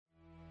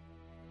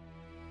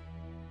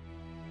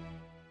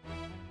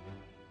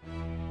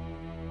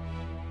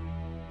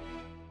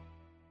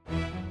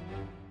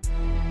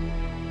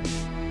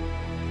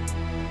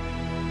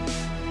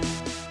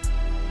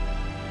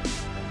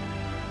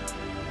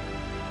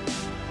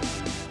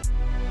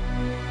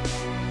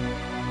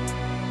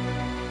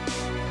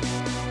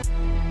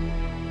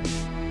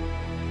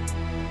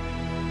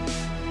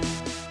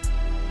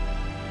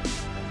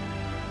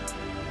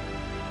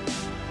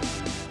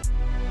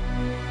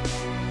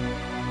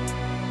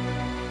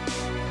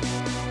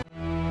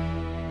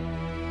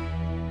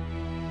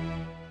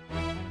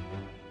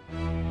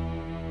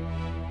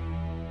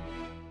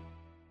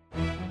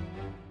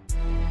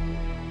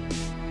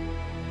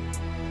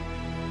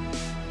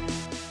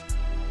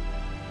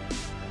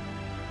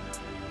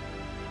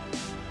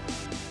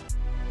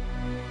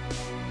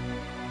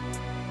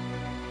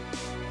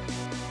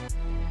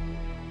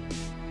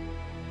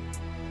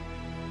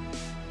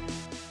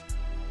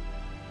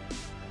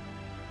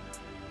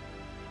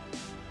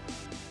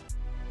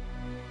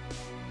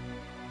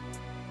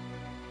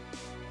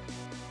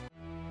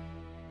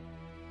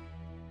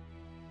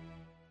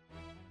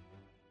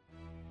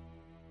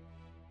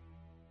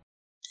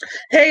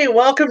Hey,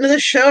 welcome to the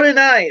show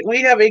tonight.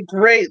 We have a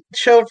great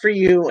show for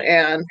you,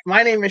 and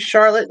my name is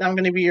Charlotte, and I'm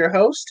going to be your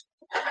host.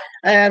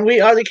 And we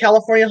are the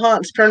California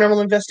Haunts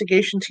Paranormal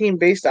Investigation Team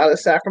based out of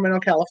Sacramento,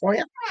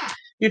 California.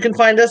 You can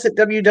find us at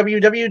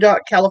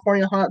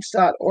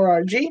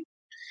www.californiahaunts.org.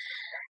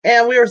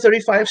 And we are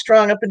 35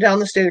 strong up and down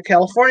the state of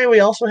California.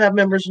 We also have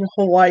members in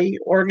Hawaii,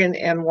 Oregon,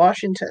 and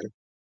Washington.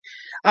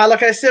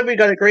 Like I said, we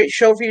got a great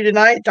show for you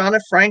tonight. Donna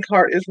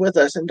Frankhart is with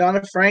us, and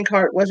Donna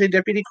Frankhart was a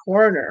deputy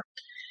coroner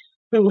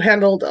who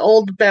handled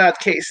old bad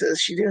cases.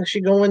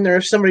 She'd go in there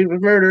if somebody was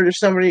murdered, if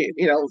somebody,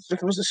 if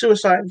it was a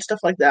suicide and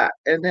stuff like that.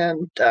 And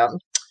then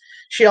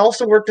she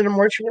also worked in a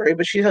mortuary,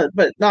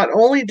 but not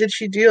only did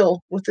she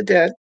deal with the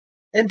dead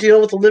and deal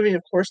with the living,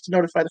 of course, to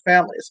notify the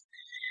families,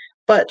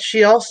 but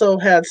she also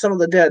had some of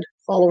the dead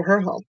follow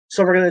her home.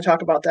 So we're going to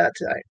talk about that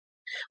tonight.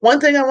 One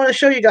thing I want to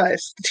show you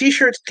guys, the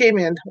t-shirts came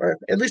in, or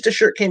at least a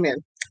shirt came in.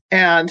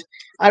 And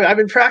I've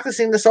been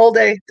practicing this all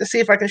day to see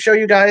if I can show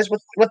you guys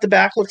what the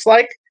back looks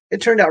like.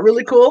 It turned out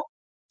really cool.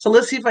 So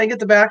let's see if I can get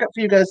the back up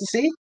for you guys to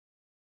see.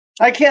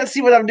 I can't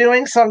see what I'm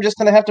doing, so I'm just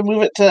going to have to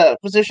move it to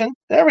position.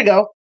 There we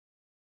go.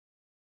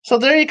 So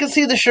there you can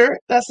see the shirt.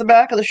 That's the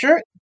back of the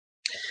shirt.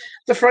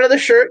 The front of the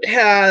shirt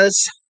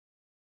has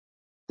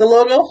the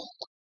logo.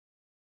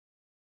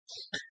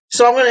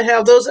 So I'm going to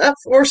have those up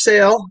for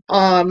sale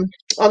on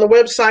the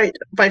website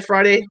by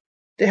Friday.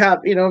 They have,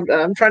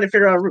 I'm trying to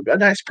figure out a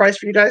nice price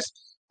for you guys.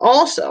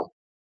 Also,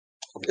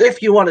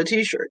 if you want a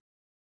t-shirt,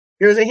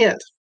 here's a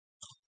hint.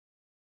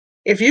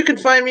 If you can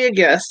find me a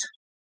guest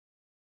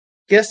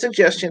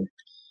suggestion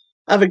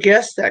of a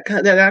guest that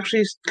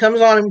actually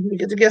comes on and we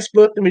get the guest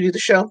booked and we do the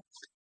show,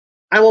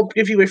 I will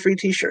give you a free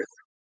t-shirt.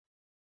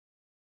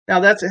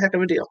 Now that's a heck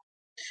of a deal.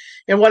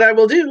 And what I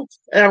will do,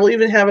 and I will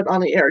even have it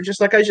on the air,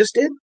 just like I just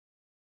did,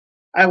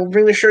 I will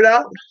bring the shirt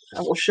out, I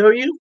will show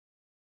you,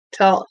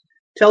 tell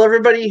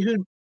everybody who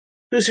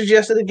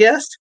suggested a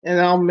guest,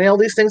 and I'll mail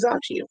these things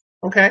out to you.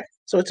 Okay?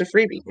 So it's a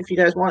freebie if you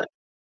guys want it.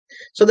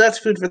 So that's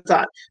food for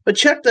thought. But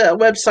check the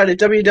website at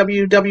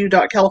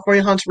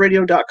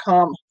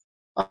www.californiahauntsradio.com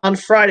on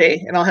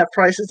Friday, and I'll have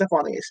prices up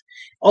on these.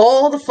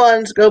 All the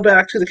funds go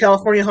back to the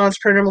California Haunts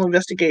Paranormal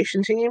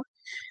Investigation Team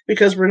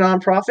because we're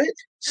nonprofit.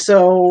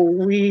 So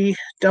we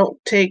don't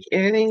make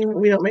any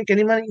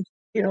money,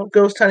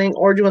 ghost hunting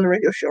or doing the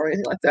radio show or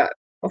anything like that.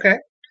 Okay?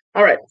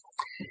 All right.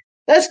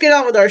 Let's get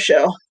on with our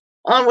show.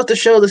 On with the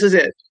show. This is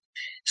it.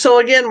 So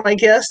again, my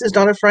guest is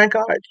Donna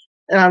Frankhart,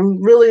 and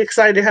I'm really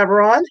excited to have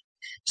her on.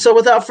 So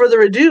without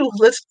further ado,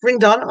 let's bring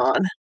Donna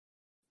on.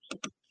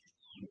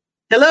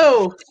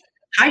 Hello.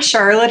 Hi,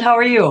 Charlotte. How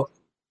are you?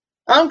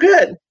 I'm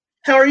good.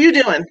 How are you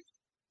doing?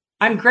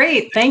 I'm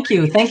great. Thank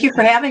you. Thank you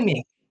for having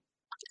me.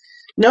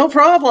 No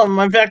problem.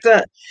 In fact,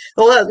 the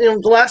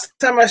last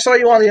time I saw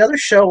you on the other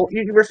show,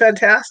 you were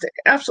fantastic.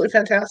 Absolutely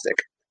fantastic.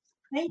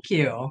 Thank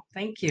you.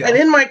 Thank you. And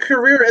in my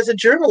career as a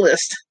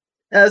journalist,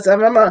 as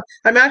I'm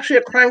actually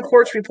a crime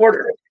courts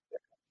reporter.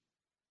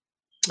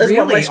 That's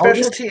really what my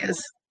specialty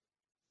is.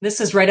 This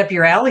is right up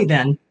your alley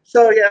then.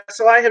 So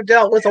I have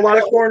dealt with a lot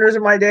of coroners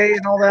in my day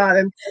and all that.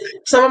 And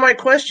some of my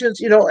questions,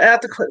 when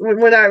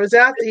I was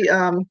at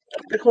the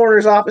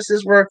coroner's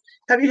offices were,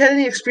 have you had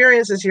any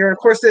experiences here? And of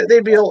course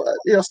they'd be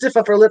stiff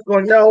up her lip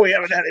going, no, we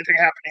haven't had anything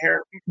happen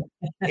here.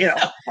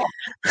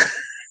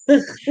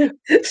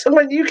 So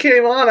when you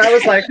came on, I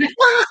was like,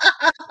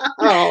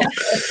 wow.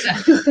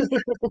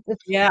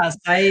 Yes,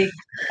 I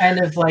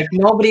kind of like,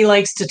 nobody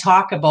likes to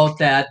talk about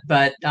that,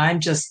 but I'm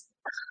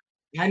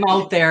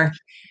out there.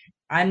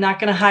 I'm not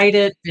going to hide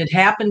it. It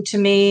happened to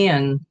me.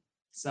 And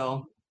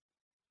so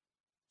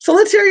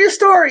let's hear your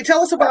story.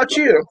 Tell us about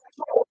you.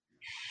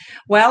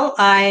 Well,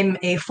 I'm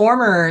a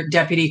former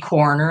deputy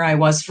coroner. I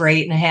was for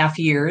 8.5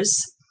 years.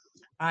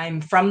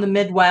 I'm from the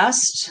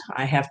Midwest.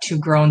 I have 2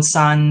 grown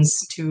sons,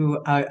 two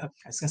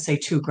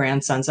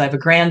grandsons. I have a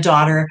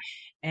granddaughter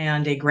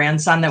and a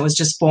grandson that was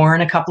just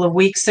born a couple of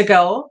weeks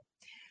ago.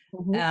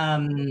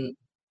 Mm-hmm.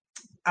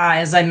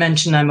 As I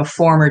mentioned, I'm a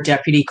former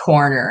deputy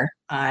coroner.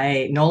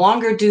 I no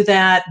longer do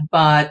that,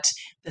 but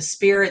the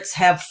spirits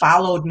have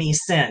followed me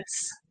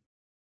since.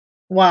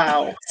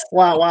 Wow.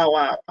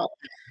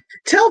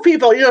 tell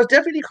people,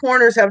 deputy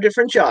coroners have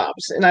different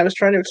jobs, and I was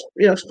trying to,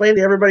 explain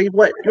to everybody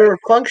what your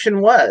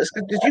function was,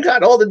 because you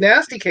got all the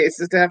nasty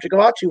cases to have to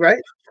go out to,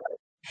 right?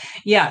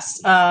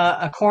 Yes,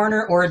 a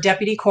coroner or a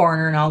deputy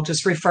coroner, and I'll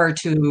just refer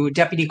to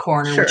deputy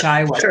coroner, Sure, which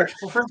I was. sure.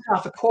 Well, first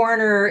off, a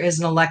coroner is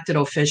an elected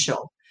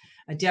official.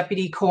 A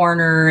deputy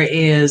coroner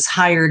is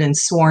hired and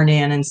sworn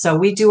in, and so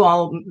we do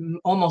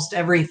almost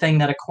everything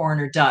that a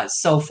coroner does.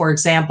 So, for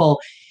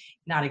example,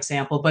 not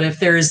example, but if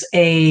there's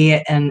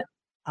an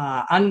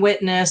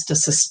unwitnessed, a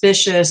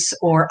suspicious,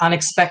 or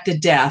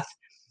unexpected death,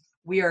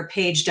 we are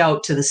paged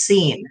out to the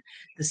scene.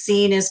 The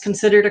scene is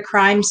considered a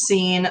crime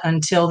scene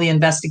until the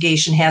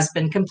investigation has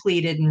been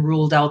completed and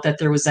ruled out that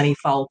there was any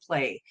foul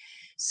play.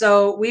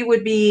 So we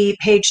would be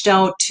paged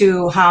out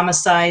to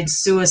homicides,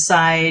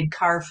 suicide,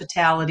 car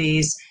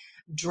fatalities,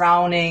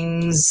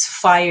 drownings,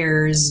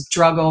 fires,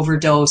 drug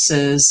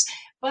overdoses,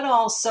 but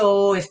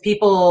also if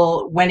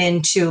people went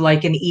into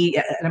like an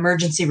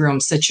emergency room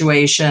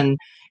situation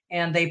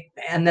and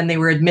then they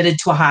were admitted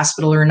to a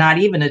hospital, or not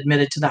even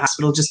admitted to the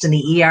hospital, just in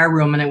the ER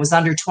room, and it was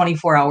under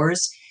 24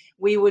 hours,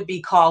 we would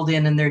be called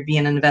in and there'd be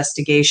an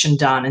investigation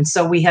done. And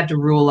so we had to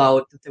rule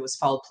out that there was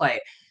foul play.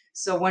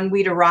 So when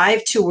we'd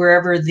arrive to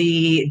wherever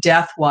the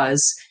death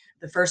was,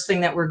 the first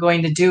thing that we're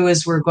going to do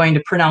is we're going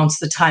to pronounce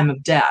the time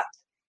of death.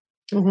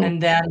 Mm-hmm.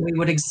 And then we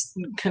would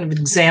kind of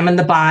examine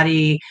the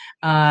body,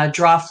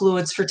 draw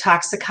fluids for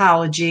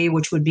toxicology,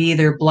 which would be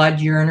either blood,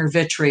 urine, or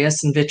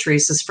vitreous, and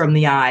vitreous is from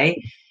the eye.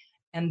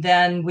 And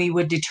then we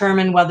would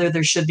determine whether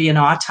there should be an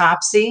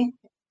autopsy.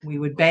 We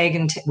would bag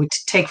and we'd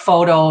take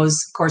photos,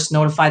 of course,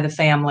 notify the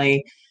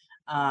family,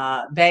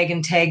 bag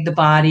and tag the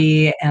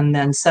body, and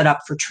then set up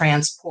for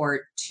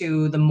transport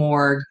to the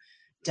morgue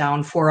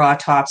down for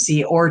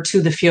autopsy, or to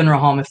the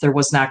funeral home if there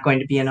was not going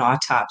to be an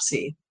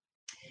autopsy.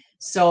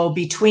 So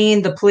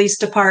between the police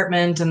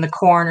department and the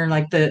coroner,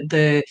 like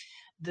the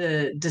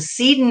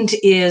decedent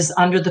is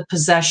under the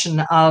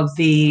possession of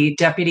the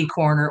deputy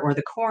coroner or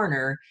the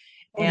coroner.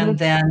 Mm-hmm. And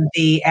then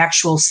the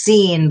actual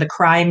scene, the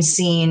crime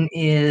scene,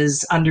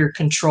 is under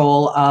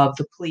control of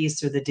the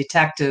police or the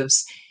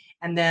detectives.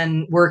 And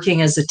then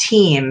working as a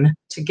team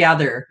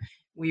together,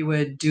 we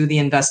would do the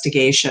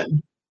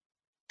investigation.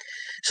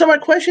 So my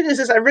question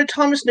is I read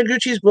Thomas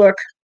Noguchi's book,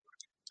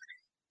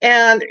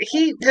 and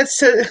he had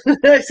said,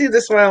 I see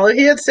this smile,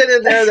 he had said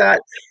in there that,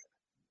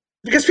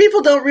 because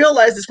people don't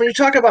realize this when you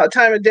talk about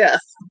time of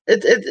death,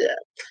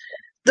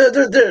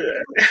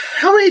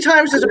 how many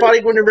times does a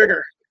body go into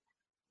rigor?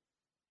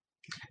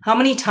 How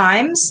many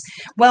times?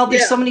 Well,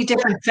 there's so many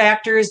different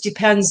factors.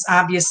 Depends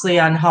obviously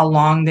on how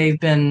long they've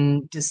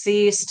been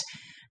deceased,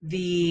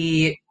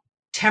 the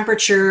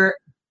temperature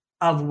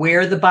of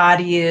where the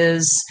body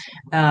is,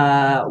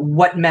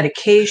 what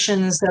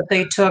medications that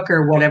they took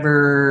or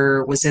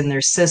whatever was in their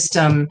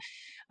system.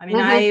 I mean,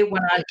 I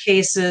went on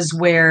cases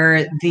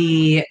where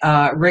the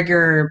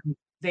rigor,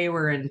 they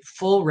were in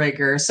full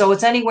rigor. So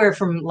it's anywhere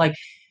from like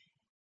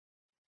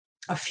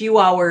a few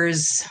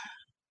hours,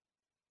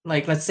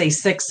 like let's say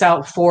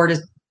 4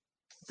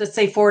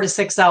 to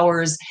 6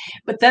 hours,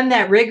 but then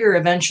that rigor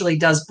eventually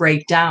does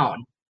break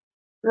down.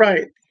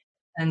 Right.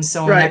 And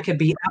so that could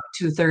be up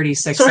to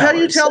 36 hours. So how do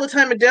you tell the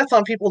time of death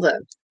on people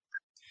then?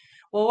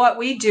 Well, what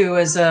we do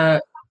is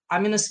I'm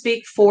going to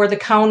speak for the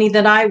county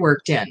that I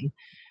worked in.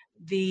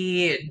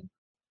 We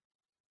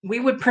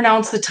would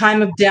pronounce the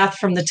time of death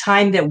from the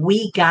time that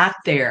we got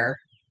there.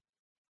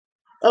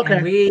 Okay.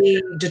 And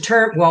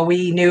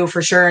we knew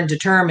for sure and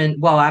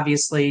determined, well,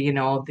 obviously,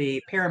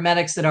 the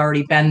paramedics had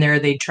already been there.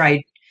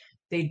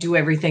 They'd do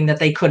everything that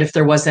they could if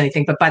there was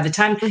anything. But by the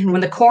time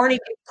when the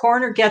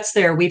coroner gets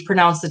there, we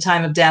pronounce the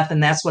time of death,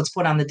 and that's what's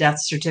put on the death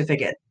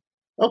certificate.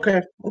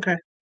 Okay.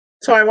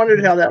 So I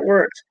wondered how that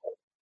worked.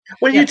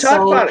 When you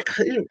talk about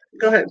it,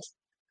 go ahead.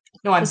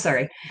 No, I'm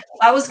sorry.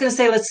 I was going to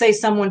say, let's say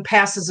someone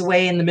passes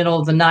away in the middle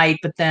of the night,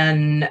 but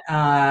then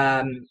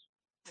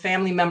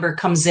family member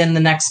comes in the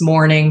next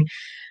morning.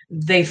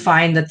 They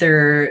find that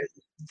they're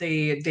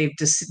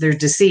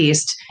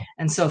deceased,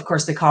 and so of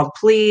course they call the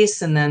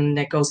police, and then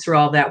it goes through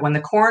all that. When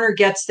the coroner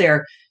gets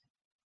there,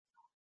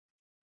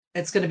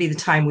 it's going to be the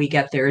time we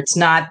get there. It's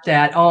not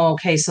that,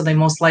 so they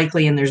most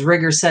likely, and there's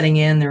rigor setting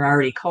in, they're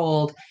already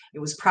cold. It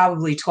was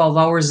probably 12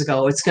 hours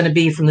ago. It's going to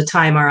be from the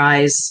time our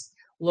eyes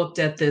looked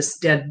at this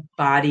dead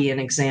body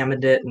and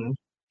examined it, and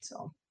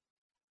so.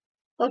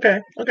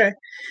 Okay.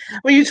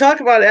 When you talk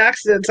about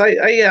accidents,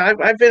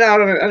 I've been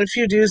out on a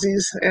few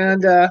doozies,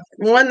 and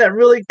one that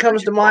really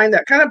comes to mind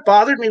that kind of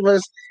bothered me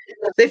was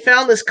they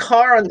found this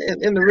car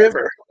in the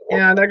river,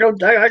 and I go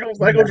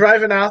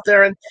driving out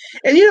there, and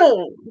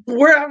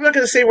where I'm not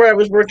going to say where I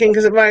was working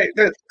because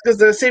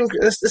the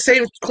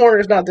same corner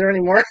is not there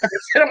anymore.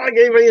 I don't want to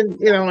get anybody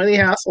in any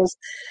hassles,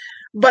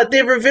 but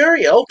they were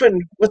very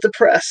open with the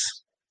press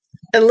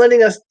and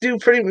letting us do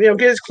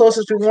get as close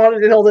as we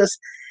wanted and all this.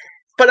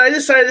 But I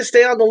decided to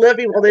stay on the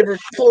levee while they were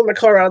pulling the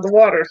car out of the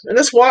water. And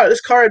this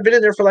car had been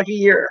in there for like a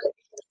year.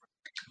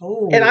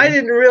 Oh. And I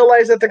didn't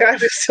realize that the guy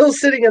was still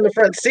sitting in the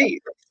front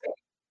seat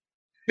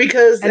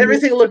because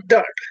everything looked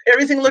dark.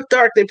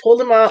 They pulled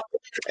him out,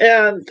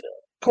 and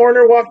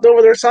coroner walked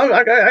over there. So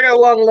I got a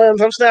long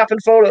lens. I'm snapping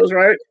photos,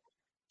 right?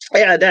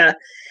 And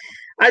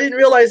I didn't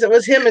realize it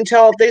was him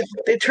until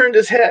they turned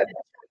his head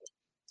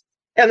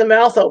and the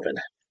mouth opened.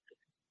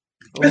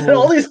 And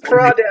all these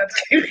crawdads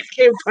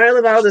came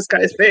piling out of this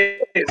guy's face.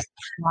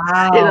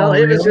 Wow,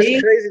 it was really?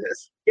 just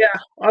craziness. Yeah,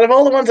 out of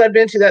all the ones I've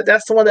been to,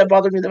 that's the one that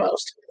bothered me the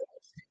most.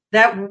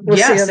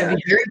 Yes, that'd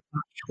be very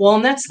well,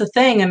 and that's the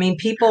thing. I mean,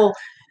 people,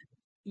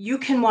 you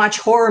can watch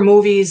horror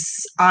movies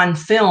on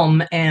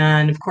film,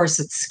 and of course,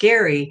 it's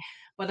scary.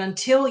 But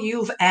until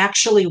you've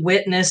actually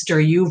witnessed or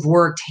you've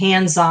worked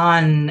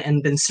hands-on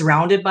and been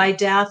surrounded by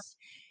death,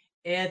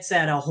 it's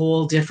at a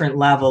whole different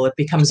level. It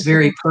becomes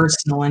very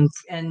personal, and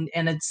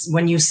it's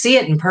when you see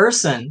it in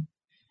person,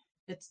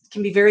 it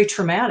can be very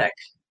traumatic.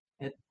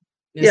 It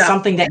is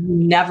something that you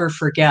never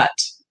forget.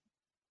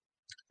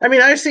 I mean,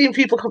 I've seen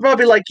people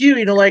probably like you,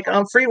 like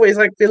on freeways,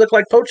 like they look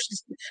like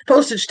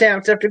postage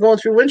stamps after going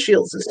through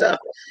windshields and stuff.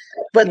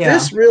 But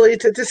this really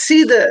to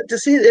see,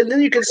 and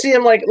then you can see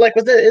them like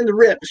in the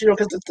ribs,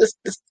 because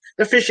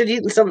the fish had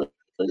eaten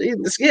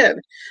the skin,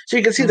 so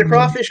you can see the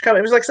crawfish coming.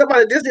 It was like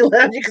somebody at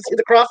Disneyland. You can see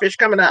the crawfish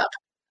coming up,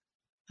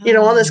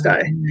 on this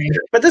guy.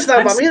 But this is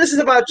not about me. This is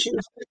about you.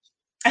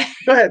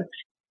 Go ahead.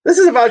 This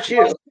is about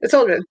you. It's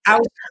all good. I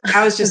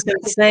was just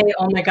going to say,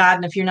 oh my God,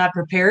 and if you're not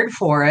prepared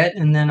for it,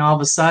 and then all of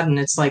a sudden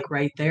it's like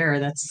right there,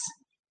 that's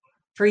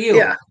for you.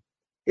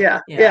 Yeah.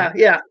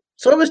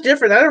 So it was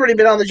different. I'd already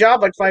been on the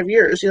job like 5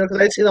 years, because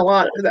I'd seen a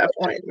lot at that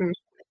point. And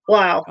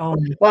wow.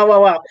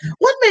 Wow.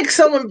 What makes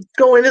someone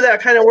go into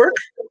that kind of work?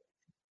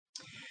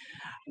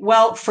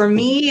 Well, for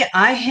me,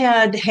 I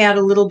had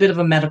a little bit of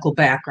a medical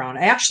background.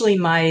 Actually,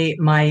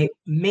 my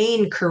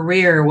main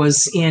career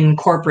was in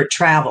corporate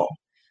travel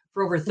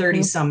for over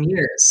 30 some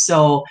years.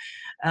 So,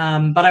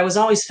 but I was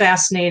always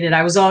fascinated.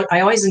 I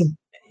always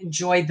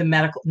enjoyed the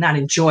medical, not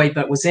enjoyed,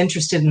 but was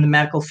interested in the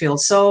medical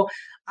field. So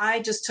I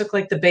just took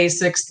like the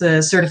basics,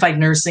 the certified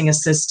nursing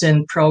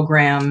assistant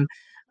program.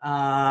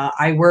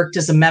 I worked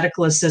as a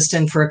medical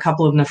assistant for a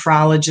couple of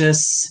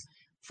nephrologists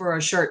for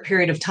a short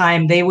period of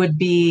time. They would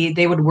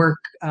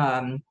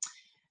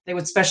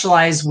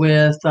specialize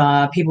with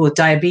people with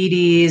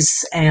diabetes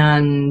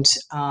and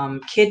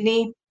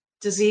kidney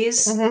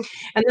disease. And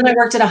then I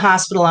worked at a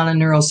hospital on a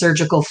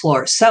neurosurgical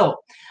floor. So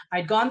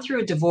I'd gone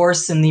through a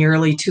divorce in the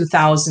early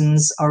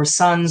 2000s. Our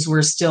sons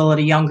were still at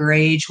a younger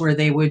age where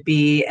they would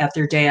be at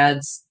their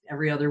dad's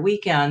every other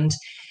weekend.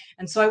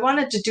 And so I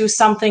wanted to do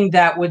something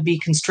that would be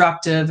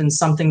constructive and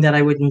something that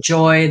I would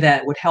enjoy,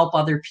 that would help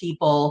other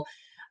people.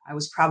 I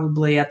was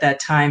probably at that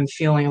time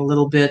feeling a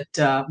little bit,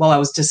 I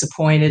was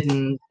disappointed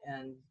and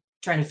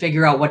trying to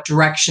figure out what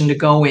direction to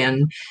go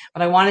in.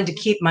 But I wanted to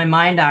keep my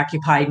mind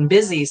occupied and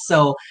busy.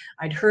 So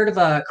I'd heard of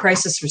a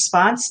crisis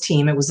response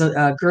team. It was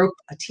a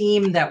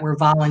team that were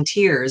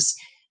volunteers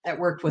that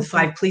worked with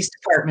 5 police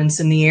departments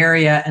in the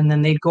area. And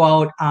then they'd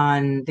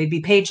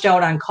be paged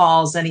out on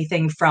calls,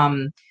 anything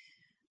from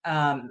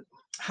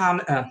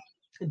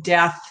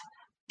death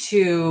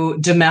to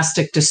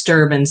domestic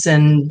disturbance.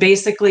 And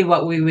basically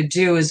what we would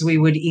do is we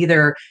would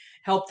either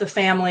help the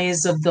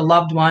families of the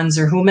loved ones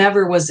or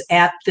whomever was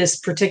at this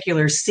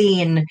particular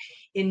scene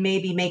in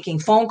maybe making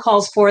phone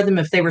calls for them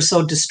if they were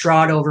so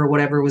distraught over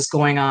whatever was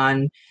going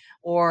on,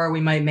 or we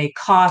might make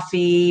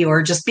coffee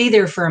or just be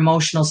there for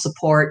emotional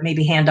support,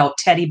 maybe hand out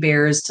teddy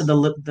bears to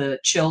the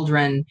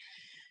children.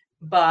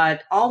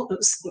 But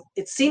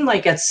it seemed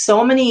like at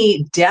so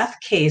many death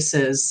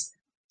cases,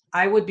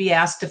 I would be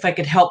asked if I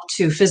could help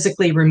to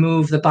physically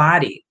remove the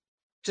body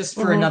just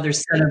for another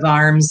set of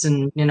arms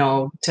and,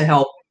 to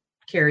help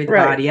carry the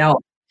body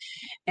out.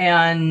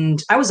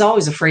 And I was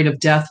always afraid of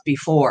death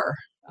before,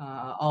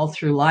 all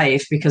through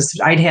life, because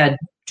I'd had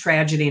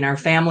tragedy in our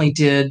family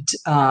did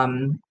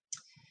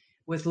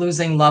with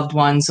losing loved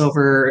ones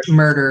over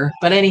murder.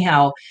 But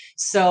anyhow,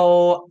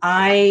 so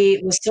I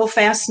was so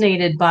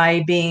fascinated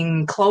by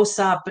being close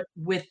up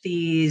with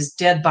these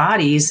dead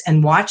bodies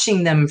and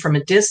watching them from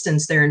a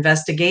distance, their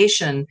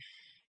investigation.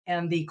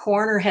 And the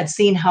coroner had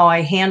seen how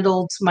I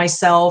handled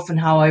myself and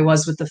how I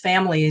was with the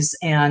families.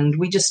 And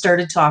we just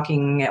started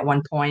talking at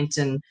one point.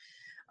 And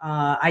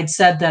I'd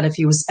said that if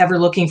he was ever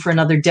looking for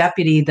another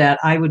deputy, that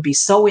I would be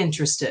so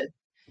interested.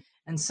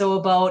 And so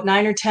about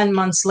 9 or 10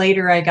 months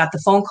later, I got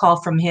the phone call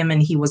from him,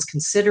 and he was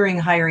considering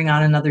hiring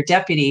on another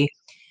deputy.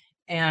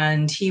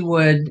 And he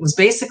was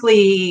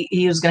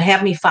going to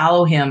have me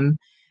follow him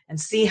and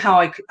see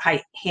how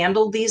I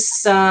handled these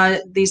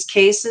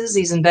cases,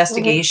 these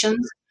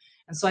investigations.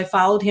 And so I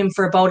followed him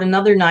for about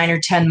another 9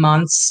 or 10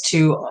 months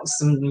to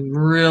some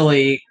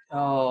really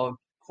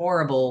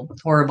horrible,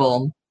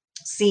 horrible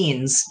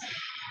scenes.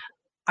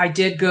 I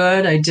did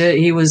good.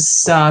 He was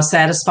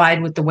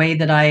satisfied with the way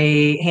that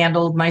I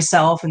handled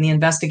myself in the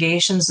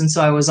investigations. And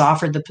so I was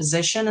offered the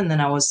position, and then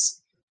I was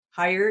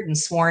hired and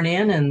sworn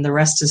in, and the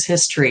rest is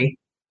history.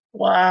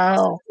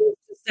 Wow.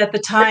 At the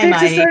time,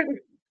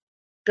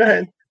 Go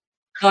ahead.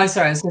 Oh, I'm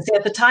sorry. I was going to say,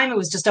 at the time, it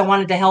was just I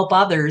wanted to help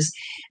others.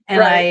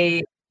 And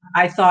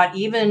I thought,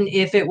 even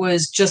if it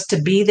was just to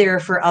be there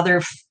for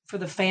other for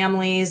the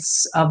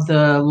families of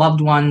the loved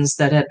ones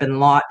that had been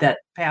that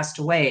passed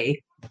away,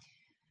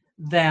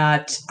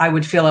 that I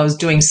would feel I was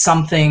doing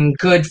something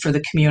good for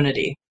the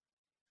community.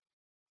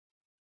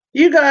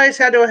 You guys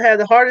had to have had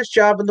the hardest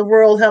job in the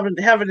world having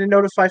to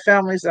notify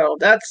families, though.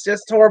 That's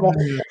just horrible.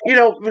 You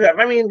know,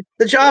 I mean,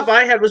 the job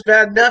I had was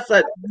bad enough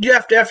that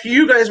after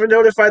you guys would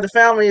notify the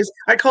families,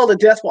 I called it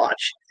death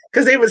watch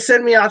because they would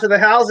send me out to the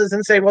houses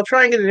and say, "Well,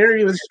 try and get an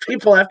interview with these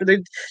people after they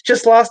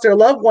just lost their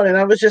loved one," and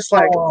I was just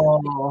like,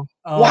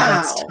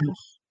 "Wow,"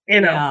 you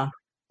know. Yeah.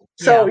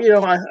 So you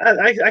know,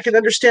 I can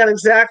understand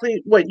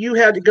exactly what you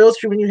had to go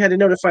through when you had to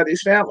notify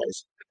these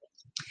families.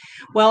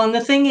 Well, and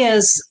the thing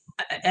is,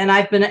 and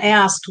I've been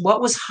asked,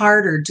 what was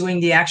harder,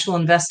 doing the actual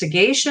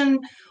investigation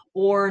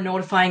or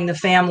notifying the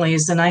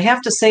families? And I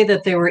have to say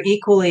that they were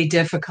equally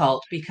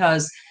difficult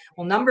because,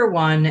 well, number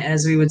one,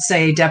 as we would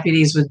say,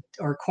 deputies would,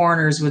 or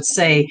coroners would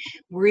say,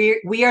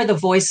 we are the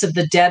voice of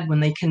the dead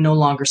when they can no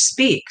longer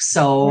speak.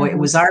 So it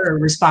was our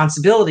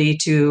responsibility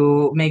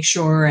to make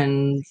sure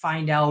and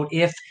find out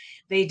if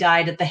they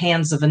died at the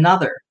hands of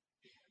another.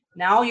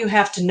 Now you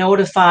have to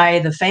notify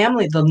the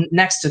family, the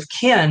next of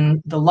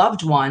kin, the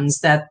loved ones,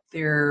 that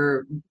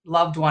their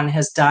loved one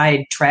has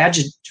died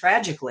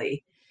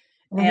tragically.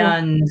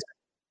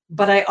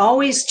 But I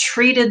always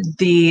treated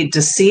the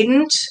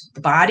decedent,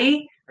 the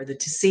body, or the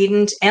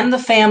decedent, and the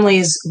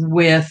families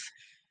with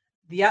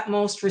the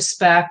utmost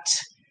respect.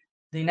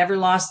 They never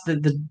lost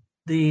the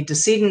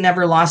decedent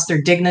never lost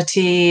their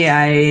dignity.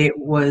 I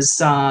was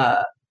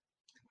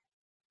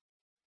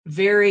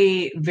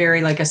very,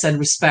 very, like I said,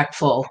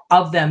 respectful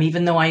of them,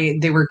 even though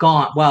they were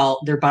gone.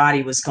 Well, their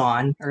body was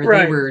gone, or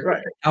they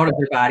were out of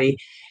their body.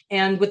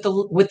 And with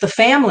the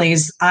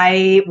families,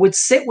 I would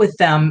sit with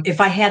them if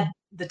I had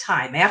the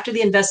time. After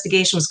the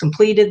investigation was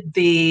completed,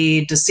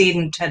 the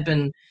decedent had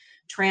been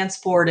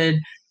transported,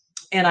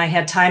 and I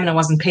had time and I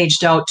wasn't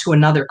paged out to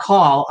another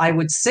call. I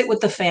would sit with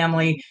the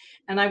family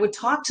and I would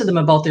talk to them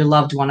about their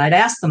loved one. I'd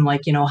ask them,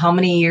 like, how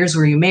many years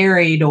were you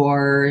married,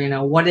 or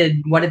what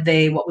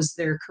was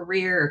their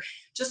career,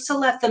 just to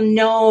let them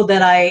know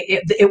that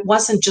it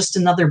wasn't just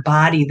another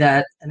body,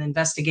 that an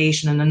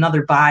investigation and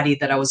another body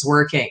that I was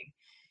working.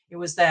 It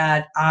was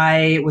that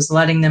I was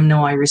letting them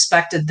know I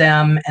respected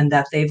them and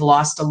that they've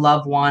lost a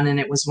loved one, and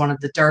it was one of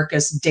the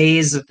darkest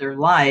days of their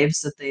lives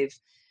that they've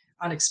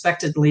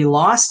unexpectedly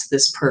lost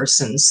this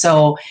person.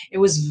 So it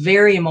was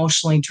very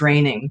emotionally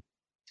draining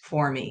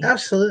for me.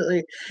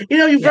 Absolutely.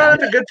 You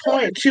brought up a good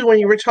point too when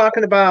you were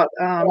talking about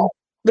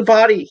the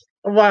body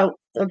a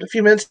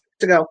few minutes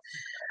ago.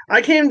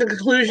 I came to the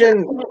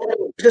conclusion,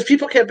 because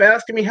people kept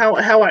asking me how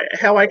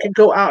I could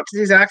go out to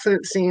these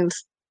accident scenes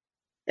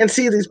and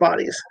see these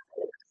bodies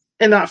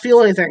and not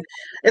feel anything.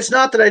 It's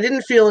not that I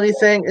didn't feel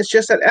anything. It's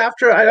just that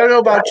after, I don't know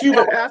about you,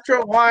 but after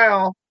a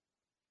while,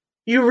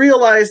 you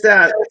realize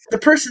that the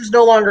person's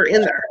no longer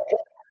in there.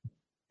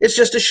 It's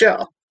just a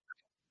shell.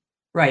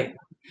 Right.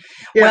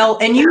 Yeah. Well,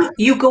 and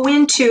you go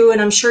into,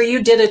 and I'm sure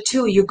you did it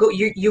too, you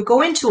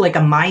go into like a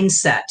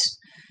mindset.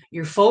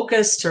 You're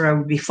focused, or I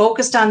would be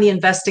focused on the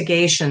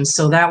investigation.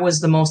 So that was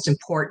the most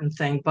important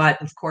thing.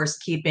 But of course,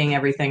 keeping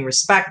everything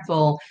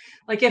respectful.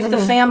 Like if the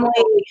family,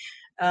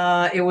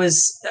 it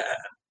was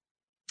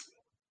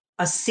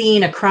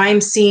a crime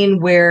scene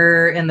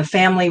and the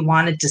family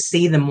wanted to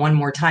see them one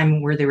more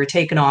time where they were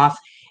taken off,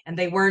 and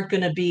they weren't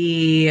going to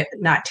be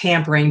not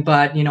tampering,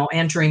 but,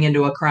 entering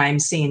into a crime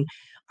scene.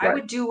 Right. I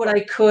would do what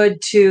I could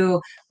to,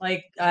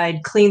 like,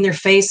 I'd clean their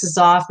faces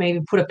off, maybe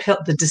put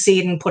the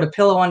decedent, put a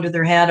pillow under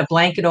their head, a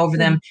blanket over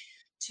them,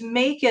 to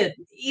make it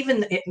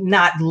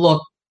not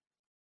look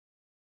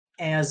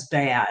as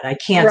bad. I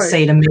can't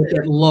say to make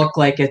it look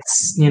like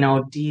it's,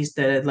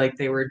 like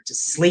they were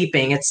just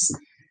sleeping. It's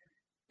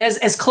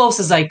as close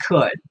as I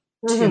could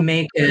to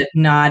make it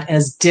not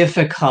as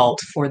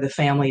difficult for the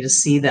family to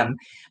see them.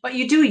 But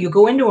you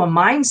go into a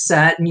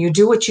mindset and you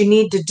do what you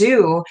need to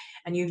do,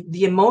 and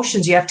the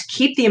emotions, you have to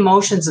keep the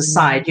emotions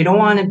aside. You don't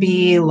want to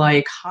be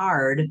like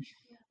hard,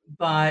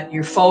 but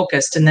you're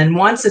focused. And then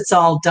once it's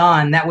all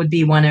done, that would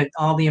be when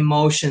all the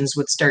emotions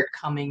would start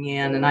coming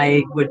in, and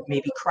I would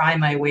maybe cry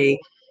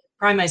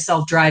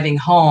myself driving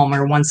home,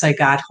 or once I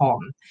got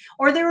home.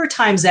 Or there were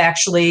times,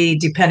 actually,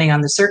 depending on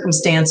the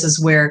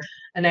circumstances,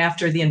 and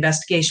after the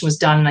investigation was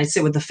done and I'd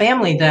sit with the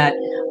family, that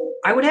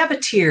I would have a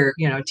tear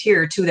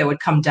or two that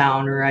would come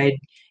down, or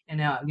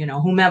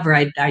whomever,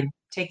 I'd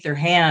take their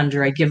hand,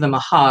 or I'd give them a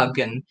hug,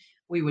 and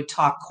we would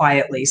talk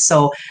quietly.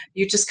 So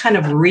you just kind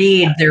of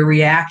read their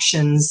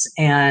reactions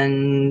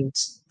and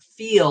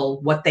feel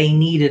what they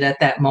needed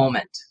at that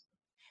moment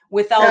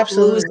without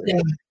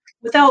losing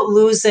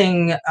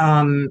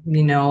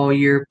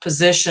your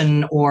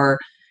position, or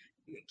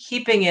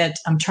keeping it.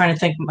 I'm trying to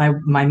think,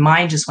 my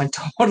mind just went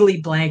totally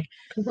blank.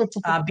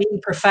 Being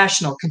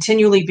professional,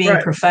 continually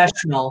being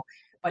professional,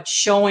 but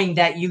showing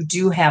that you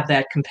do have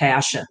that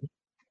compassion.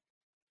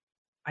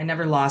 I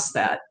never lost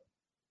that.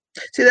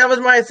 See, that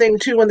was my thing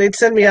too. When they'd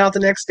send me out the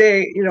next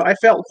day, I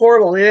felt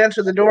horrible. They'd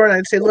answer the door and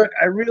I'd say, "Look,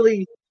 I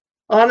really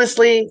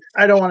honestly,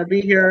 I don't want to be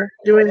here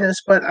doing this,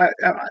 but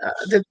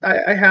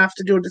I have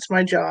to do it. It's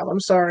my job. I'm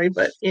sorry,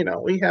 but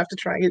we have to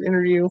try and get an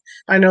interview.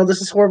 I know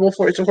this is horrible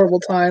for you. It's a horrible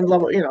time.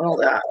 Love it, all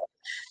that.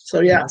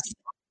 So yeah. Yes.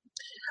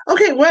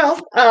 Okay, well,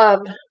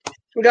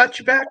 we got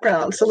your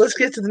background, so let's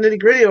get to the nitty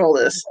gritty of all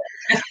this.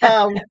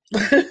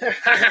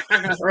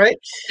 Right?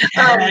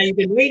 You've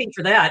been waiting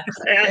for that.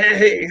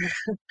 Hey.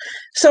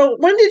 So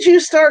when did you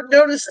start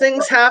notice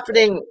things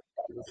happening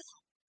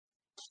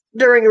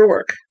during your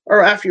work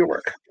or after your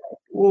work?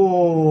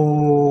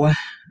 Oh,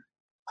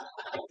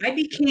 I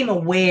became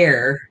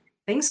aware.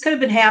 Things could have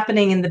been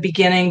happening in the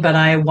beginning, but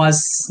I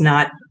was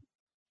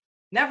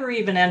never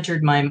even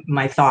entered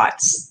my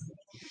thoughts.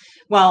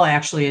 Well,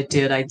 actually, it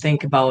did. I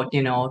think about,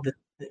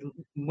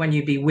 when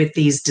you be with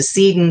these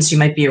decedents, you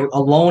might be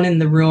alone in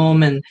the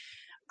room, and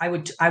I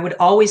would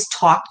always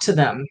talk to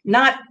them,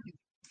 not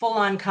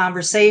full-on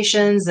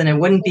conversations, and it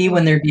wouldn't be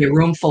when there'd be a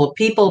room full of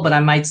people, but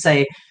I might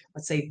say,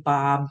 let's say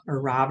Bob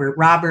or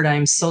Robert,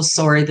 I'm so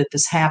sorry that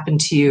this happened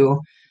to you.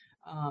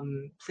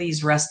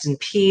 Please rest in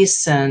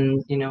peace,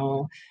 and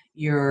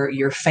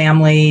your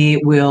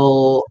family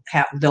they'll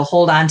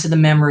hold on to the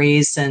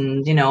memories,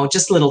 and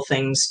just little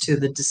things to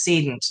the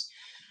decedent.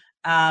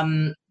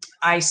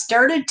 I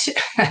started to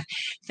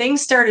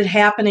things started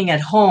happening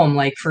at home,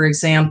 like for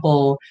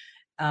example,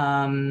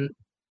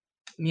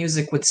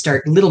 music would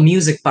start, little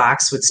music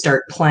box would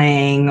start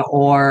playing,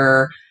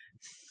 or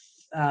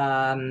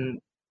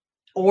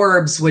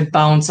orbs would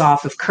bounce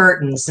off of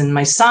curtains, and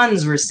my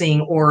sons were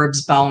seeing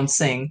orbs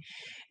bouncing.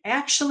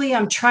 Actually,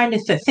 I'm trying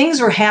to things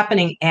were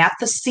happening at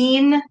the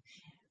scene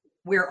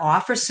where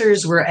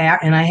officers were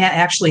at, and I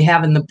actually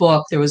have in the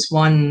book, there was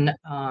one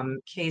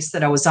case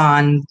that I was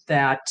on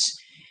that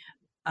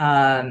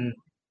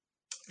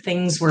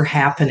things were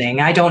happening.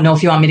 I don't know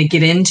if you want me to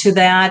get into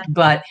that,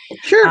 but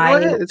sure, go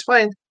ahead. It's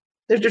fine.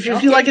 If you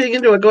feel like getting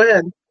into it, go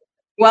ahead.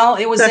 Well,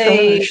 it was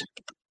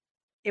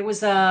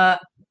a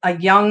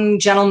young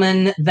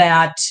gentleman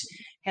that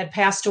had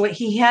passed away.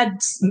 He had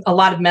a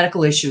lot of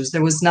medical issues.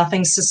 There was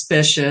nothing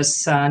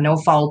suspicious, no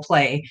foul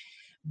play,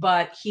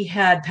 but he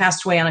had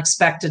passed away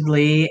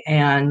unexpectedly,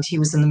 and he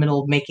was in the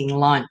middle of making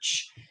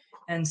lunch.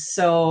 And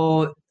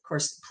so, of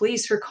course, the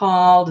police were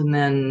called, and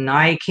then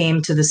I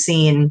came to the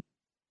scene,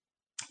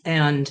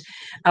 and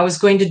I was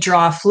going to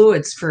draw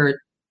fluids for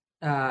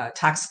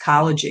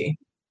toxicology.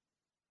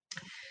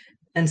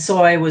 And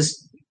so I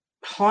was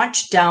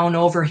haunched down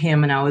over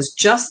him, and I was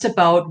just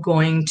about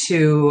going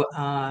to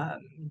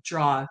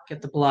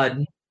get the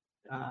blood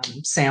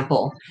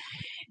sample,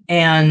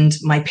 and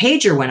my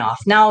pager went off.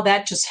 Now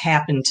that just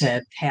happened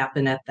to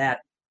happen at that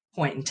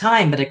point in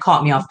time, but it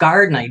caught me off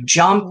guard, and I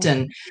jumped,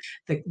 and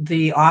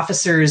the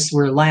officers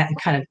were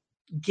kind of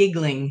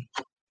giggling.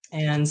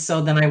 And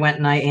so then I went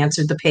and I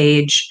answered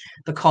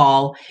the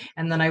call,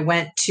 and then I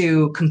went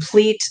to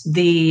complete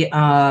the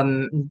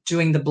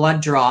doing the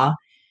blood draw.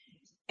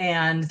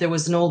 And there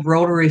was an old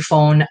rotary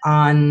phone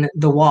on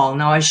the wall.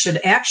 Now, I should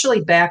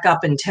actually back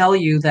up and tell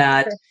you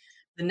that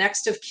the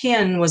next of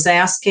kin was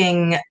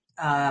asking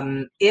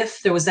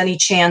if there was any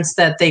chance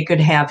that they could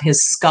have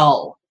his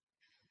skull,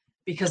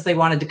 because they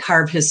wanted to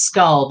carve his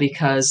skull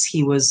because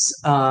he was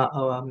a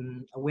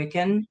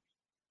Wiccan.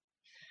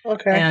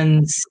 Okay.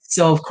 And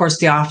so, of course,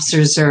 the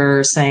officers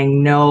are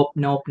saying, nope.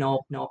 No.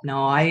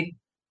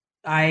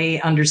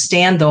 I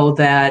understand, though,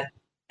 that,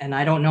 and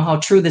I don't know how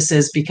true this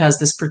is, because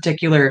this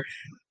particular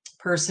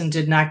person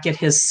did not get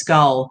his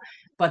skull,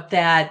 but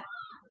that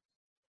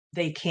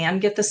they can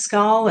get the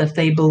skull if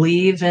they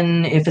believe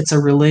in, if it's a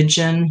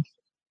religion.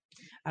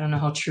 I don't know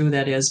how true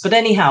that is, but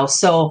anyhow,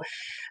 so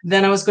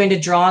then I was going to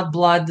draw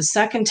blood the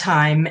second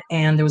time,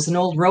 and there was an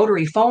old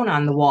rotary phone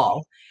on the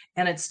wall,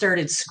 and it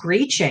started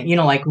screeching,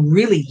 like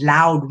really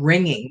loud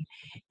ringing.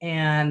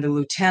 And the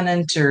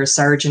lieutenant or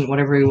sergeant,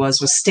 whatever he was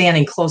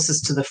standing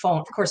closest to the phone.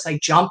 Of course, I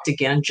jumped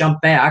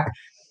back.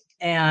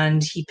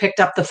 And he picked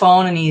up the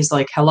phone, and he's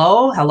like,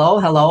 hello.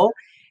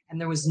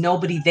 And there was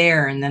nobody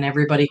there. And then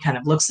everybody kind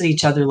of looks at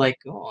each other like,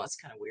 oh, that's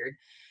kind of weird.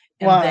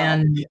 And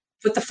then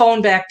put the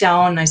phone back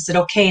down. And I said,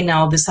 okay,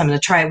 now I'm going to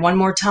try it one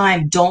more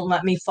time. Don't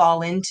let me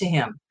fall into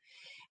him.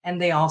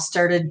 And they all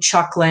started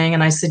chuckling.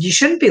 And I said, you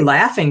shouldn't be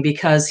laughing,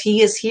 because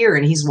he is here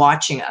and he's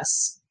watching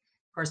us.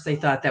 Of course, they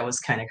thought that was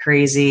kind of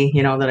crazy,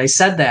 that I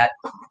said that.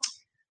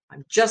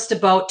 I'm just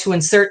about to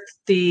insert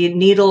the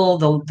needle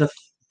the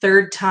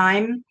third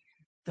time.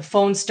 The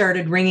phone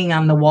started ringing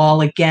on the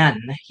wall again.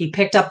 He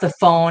picked up the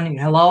phone, and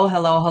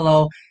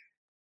hello.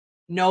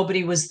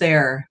 Nobody was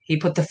there. He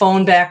put the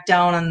phone back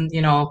down and,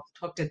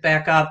 hooked it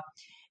back up.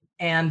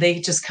 And they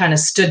just kind of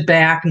stood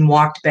back and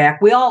walked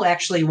back. We all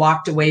actually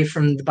walked away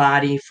from the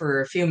body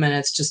for a few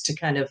minutes just to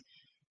kind of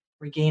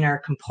regain our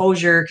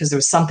composure, because there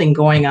was something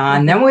going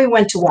on. Then we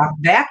went to walk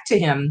back to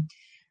him.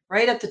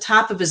 Right at the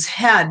top of his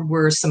head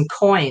were some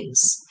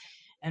coins.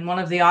 And one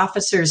of the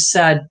officers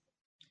said,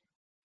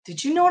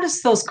 did you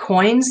notice those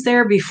coins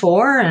there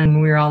before?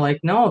 And we were all like,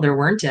 no, there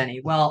weren't any.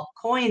 Well,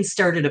 coins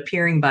started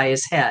appearing by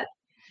his head.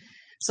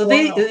 So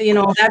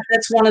Wow.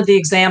 that's one of the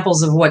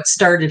examples of what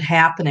started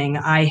happening.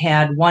 I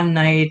had one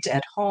night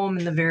at home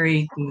in the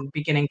very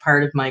beginning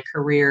part of my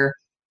career.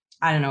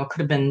 I don't know, it could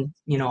have been,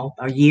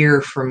 a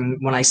year from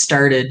when I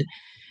started.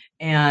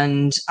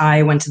 And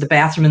I went to the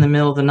bathroom in the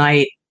middle of the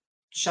night,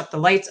 shut the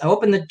lights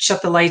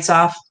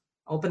off,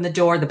 opened the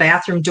door, the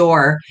bathroom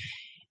door.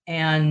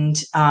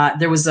 And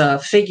there was a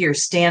figure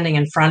standing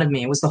in front of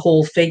me. It was the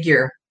whole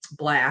figure,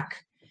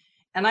 black.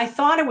 And I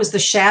thought it was the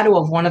shadow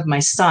of one of my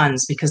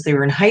sons because they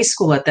were in high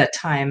school at that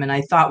time. And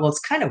I thought, well, it's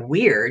kind of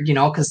weird,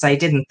 because I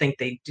didn't think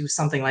they'd do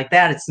something like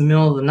that. It's the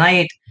middle of the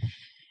night.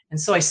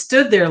 And so I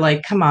stood there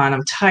like, come on,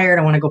 I'm tired.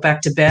 I want to go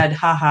back to bed.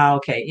 Ha,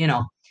 okay,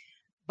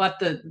 But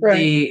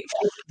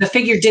the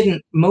figure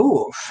didn't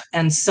move.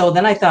 And so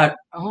then I thought,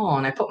 oh,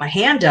 and I put my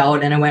hand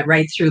out and I went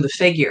right through the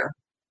figure.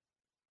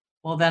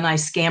 Well, then I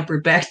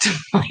scampered back to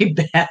my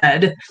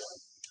bed.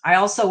 I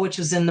also, which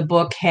was in the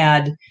book,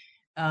 had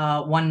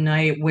one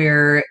night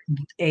where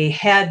a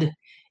head,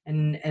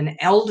 an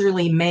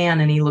elderly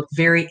man, and he looked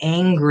very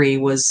angry,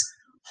 was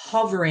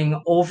hovering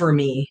over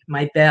me,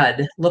 my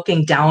bed,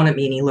 looking down at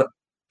me, and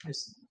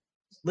his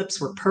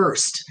lips were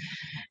pursed.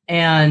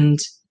 And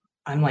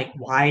I'm like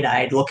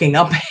wide-eyed looking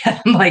up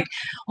at him like,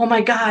 oh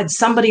my God,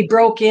 somebody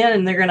broke in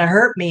and they're going to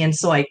hurt me. And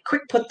so I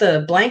quick put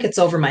the blankets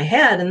over my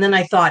head. And then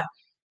I thought,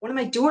 what am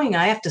I doing?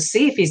 I have to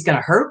see if he's going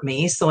to hurt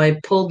me. So I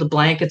pulled the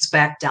blankets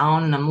back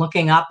down and I'm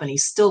looking up and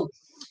he's still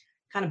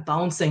kind of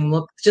bouncing,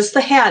 look, just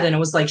the head. And it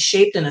was like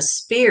shaped in a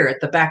spear at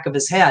the back of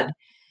his head.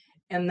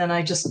 And then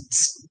I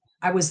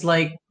was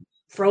like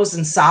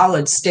frozen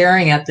solid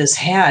staring at this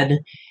head.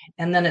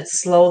 And then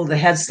the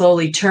head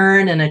slowly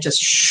turned and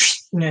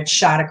it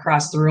shot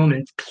across the room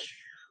and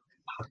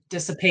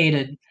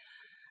dissipated.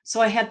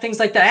 So I had things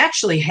like that. I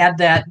actually had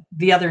that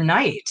the other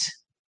night,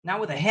 not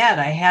with a head.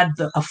 I had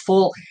a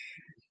full,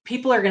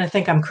 people are going to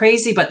think I'm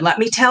crazy, but let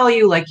me tell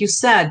you, like you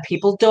said,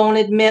 people don't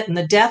admit in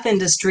the death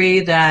industry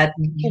that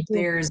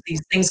there's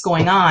these things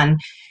going on.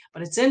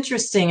 But it's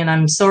interesting, and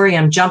I'm sorry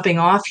I'm jumping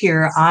off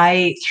here.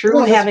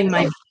 Through having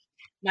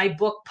my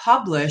book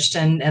published,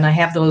 and I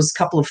have those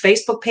couple of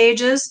Facebook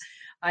pages,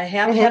 I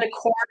have had a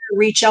coroner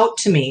reach out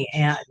to me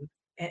and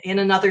in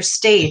another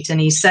state,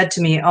 and he said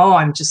to me,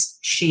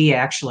 she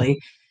actually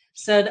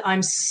said,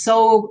 I'm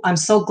so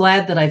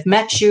glad that I've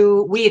met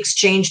you. We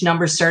exchanged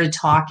numbers, started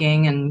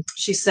talking, and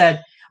she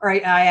said, all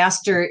right, I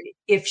asked her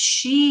if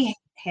she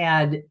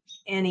had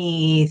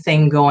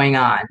anything going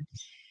on.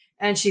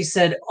 And she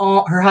said,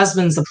 oh, her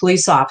husband's a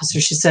police officer.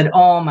 She said,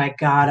 oh my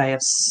God,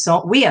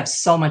 we have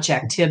so much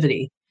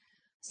activity.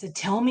 I said,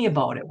 tell me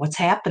about it. What's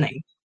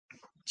happening?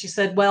 She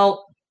said,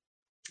 well,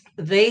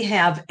 they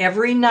have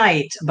every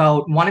night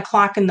about 1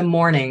 o'clock in the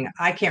morning.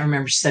 I can't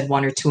remember. She said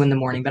 1 or 2 in the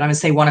morning, but I'm going to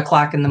say 1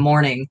 o'clock in the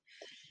morning.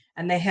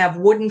 And they have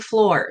wooden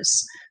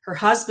floors. Her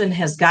husband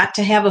has got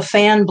to have a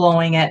fan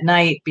blowing at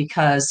night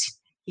because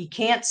he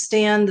can't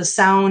stand the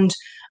sound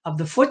of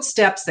the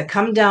footsteps that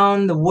come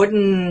down the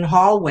wooden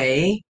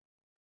hallway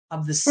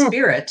of the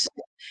spirit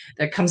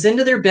that comes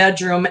into their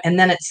bedroom, and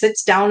then it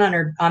sits down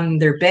on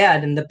their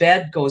bed, and the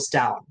bed goes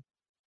down.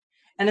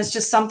 And it's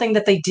just something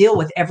that they deal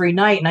with every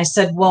night. And I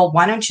said, well,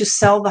 why don't you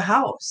sell the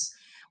house?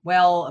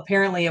 Well,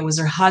 apparently it was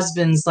her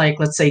husband's, like,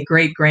 let's say,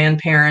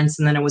 great-grandparents,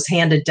 and then it was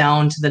handed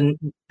down to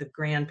the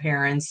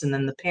grandparents and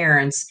then the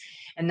parents,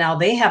 and now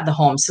they have the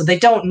home. So they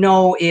don't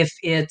know if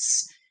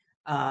it's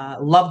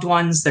loved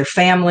ones, their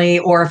family,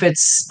 or if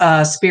it's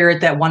a spirit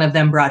that one of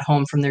them brought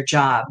home from their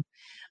job.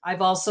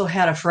 I've also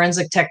had a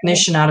forensic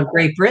technician out of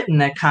Great Britain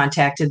that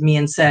contacted me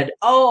and said,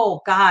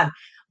 oh, God,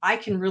 I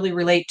can really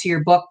relate to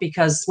your book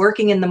because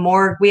working in the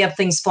morgue, we have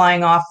things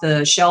flying off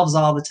the shelves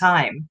all the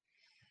time.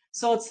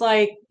 So it's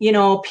like,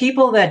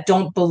 people that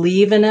don't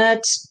believe in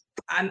it,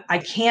 I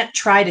can't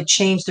try to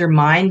change their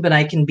mind, but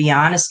I can be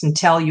honest and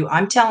tell you,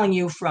 I'm telling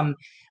you from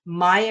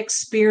my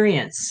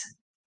experience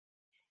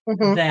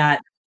that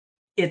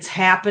it's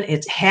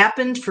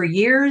happened for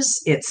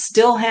years. It's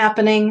still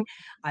happening.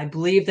 I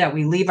believe that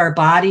we leave our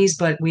bodies,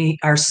 but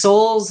our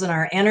souls and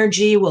our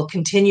energy will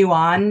continue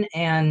on,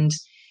 and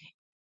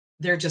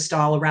they're just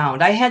all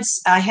around. I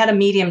had a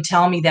medium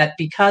tell me that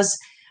because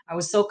I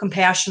was so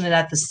compassionate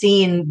at the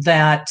scene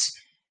that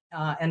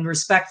and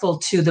respectful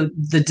to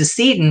the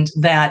decedent,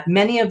 that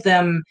many of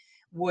them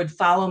would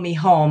follow me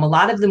home. A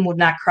lot of them would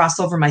not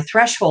cross over my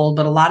threshold,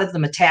 but a lot of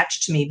them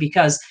attached to me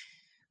because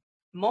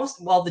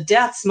most of the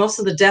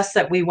deaths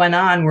that we went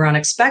on were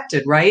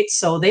unexpected, right?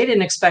 So they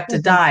didn't expect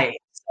to die.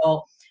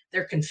 So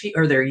they're confused,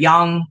 or they're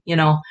young,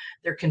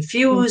 they're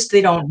confused.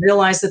 They don't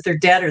realize that they're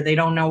dead, or they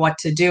don't know what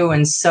to do.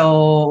 And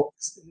so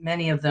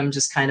many of them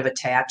just kind of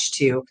attach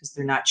to you because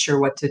they're not sure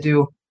what to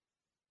do.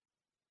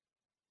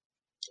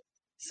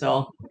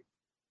 So.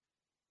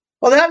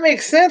 Well, that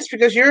makes sense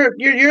because you're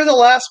the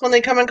last one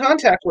they come in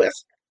contact with.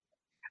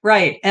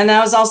 Right. And I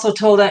was also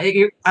told that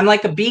I'm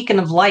like a beacon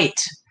of light.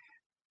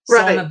 So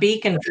right. I'm a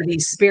beacon for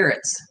these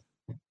spirits.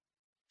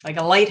 Like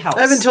a lighthouse.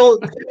 I've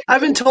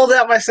been told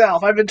that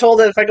myself. I've been told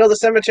that if I go to the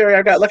cemetery,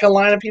 I've got like a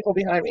line of people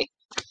behind me,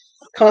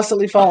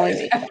 constantly following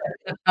me.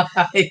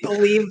 I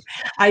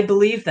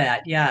believe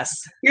that. Yes.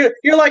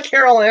 You're like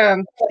Carol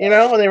Ann,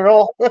 when they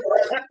roll.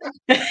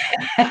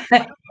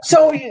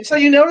 So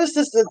you notice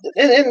this,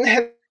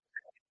 and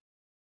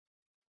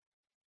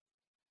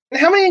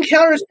how many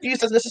encounters do you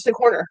use as an assistant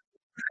coroner?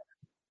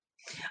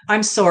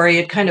 I'm sorry,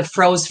 it kind of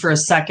froze for a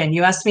second.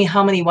 You asked me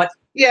how many what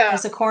Yeah.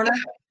 as a coroner?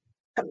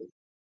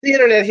 The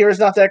internet here is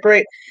not that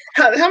great.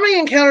 How many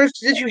encounters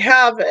did you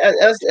have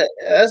as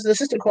an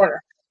assistant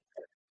coroner?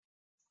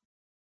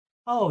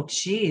 Oh,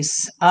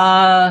 geez.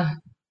 I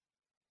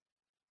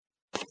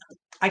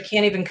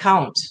can't even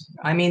count.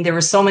 I mean, there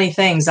were so many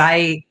things.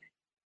 I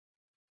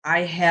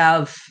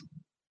had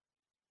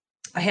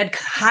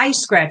high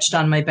scratched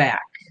on my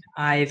back.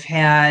 I've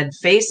had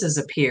faces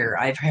appear.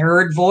 I've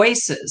heard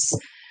voices.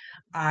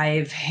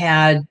 I've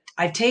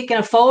taken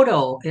a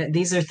photo.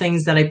 These are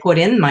things that I put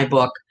in my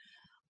book.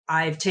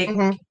 I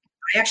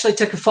actually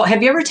took a photo.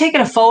 Have you ever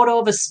taken a photo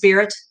of a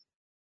spirit?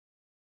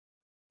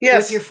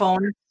 Yes. With your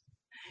phone?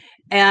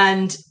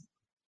 And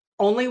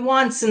only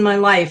once in my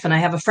life. And I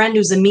have a friend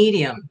who's a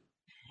medium.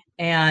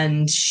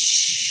 And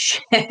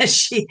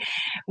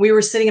we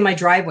were sitting in my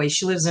driveway.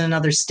 She lives in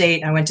another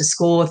state. I went to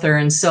school with her.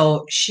 And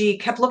so she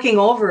kept looking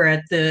over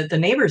at the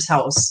neighbor's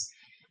house.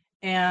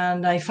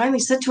 And I finally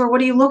said to her,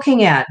 "What are you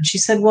looking at?" And she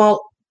said,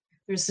 "Well,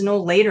 there's an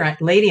old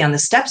lady on the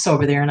steps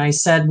over there." And I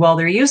said, "Well,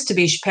 there used to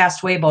be. She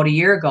passed away about a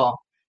year ago."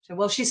 She said,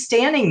 "Well, she's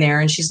standing there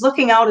and she's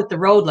looking out at the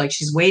road like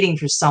she's waiting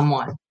for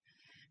someone." I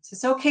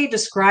said, "Okay,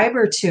 describe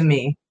her to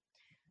me."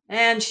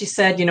 And she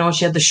said,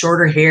 she had the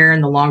shorter hair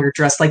and the longer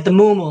dress, like the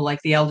muumuu,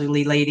 like the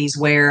elderly ladies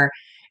wear.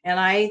 And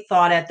I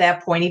thought at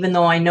that point, even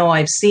though I know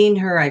I've seen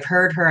her, I've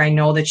heard her, I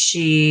know that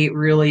she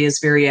really is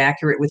very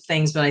accurate with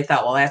things, but I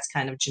thought, well, that's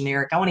kind of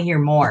generic. I want to hear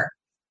more.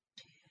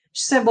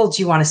 She said, "Well,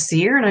 do you want to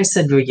see her?" And I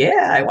said, "Well,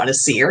 yeah, I want to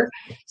see her."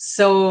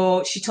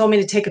 So she told me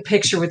to take a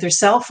picture with her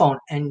cell phone.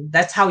 And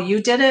that's how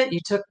you did it? You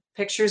took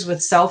pictures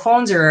with cell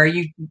phones, or are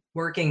you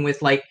working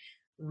with like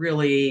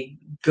really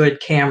good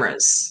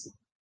cameras?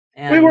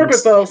 And we work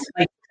with both.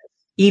 Like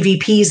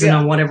EVPs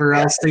and whatever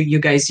else that you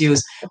guys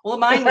use. Well,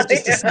 mine was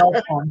just a cell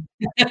phone.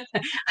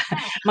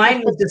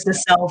 Mine was just a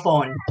cell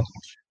phone.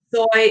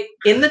 So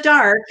in the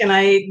dark, and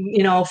I,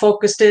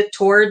 focused it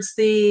towards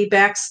the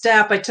back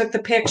step. I took the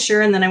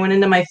picture, and then I went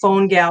into my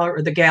phone gallery,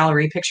 or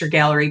the picture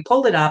gallery,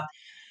 pulled it up,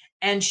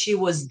 and she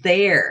was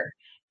there.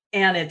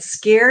 And it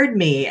scared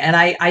me. And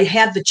I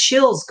had the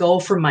chills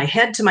go from my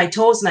head to my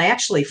toes, and I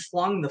actually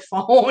flung the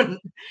phone.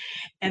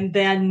 And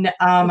then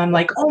I'm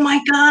like, "Oh my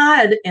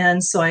God."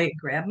 And so I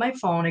grabbed my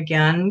phone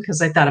again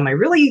because I thought, am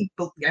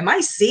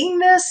I seeing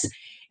this?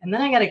 And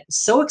then I got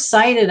so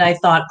excited. I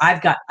thought,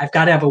 I've got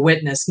to have a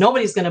witness.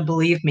 Nobody's going to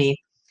believe me.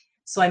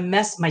 So I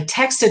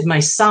texted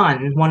my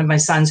son, one of my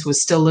sons who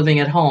was still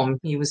living at home.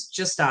 He was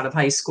just out of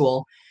high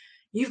school.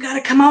 "You've got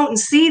to come out and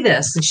see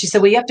this." And she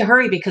said, "Well, you have to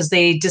hurry because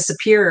they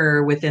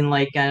disappear within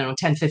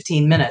 10,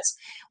 15 minutes.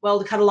 Well,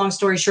 to cut a long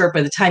story short,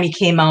 by the time he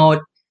came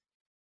out,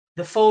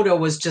 the photo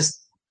was just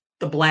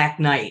the black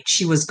night.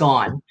 She was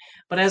gone.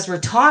 But as we're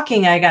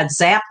talking, I got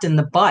zapped in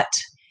the butt.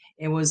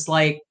 It was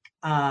like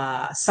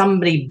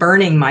somebody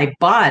burning my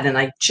butt, and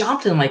I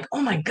jumped and I'm like,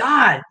 "Oh my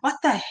God, what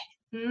the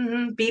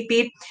beep,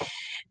 beep."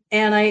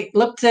 And I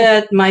looked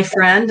at my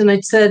friend and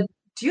I said,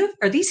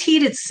 "Are these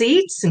heated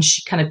seats?" And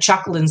she kind of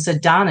chuckled and said,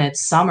 "Donna,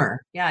 it's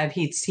summer. Yeah, I have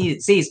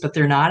heated seats, but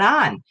they're not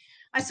on."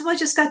 I said, "Well, I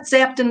just got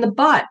zapped in the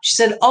butt." She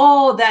said,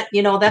 "Oh,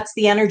 that's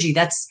the energy.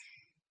 That's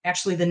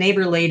actually the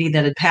neighbor lady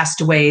that had passed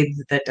away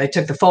that I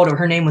took the photo.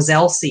 Her name was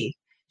Elsie."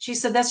 She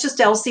said, "That's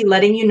just Elsie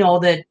letting you know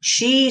that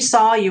she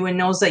saw you and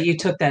knows that you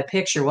took that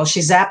picture." Well,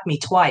 she zapped me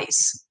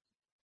twice.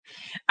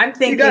 I'm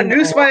thinking, you got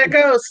goosed by a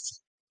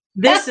ghost.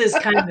 This is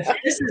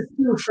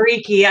too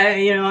freaky.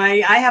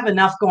 I have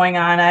enough going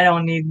on. I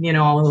don't need,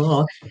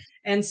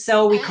 And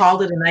so we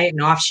called it a night,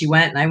 and off she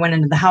went, and I went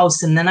into the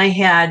house, and then I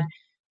had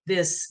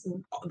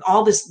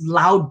all this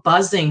loud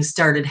buzzing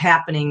started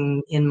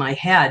happening in my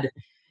head.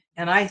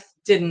 And I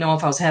didn't know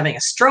if I was having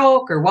a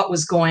stroke or what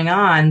was going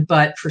on,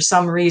 but for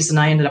some reason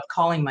I ended up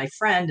calling my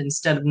friend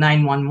instead of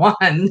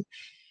 911.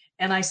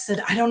 And I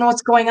said, "I don't know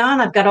what's going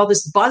on. I've got all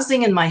this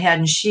buzzing in my head."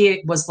 And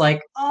she was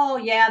like, "Oh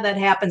yeah, that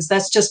happens.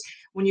 That's just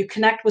when you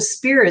connect with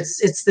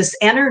spirits, it's this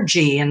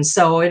energy. And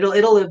so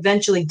it'll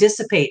eventually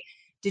dissipate."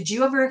 Did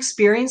you ever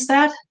experience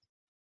that?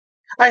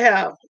 I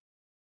have.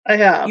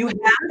 You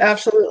have?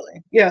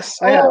 Absolutely. Yes,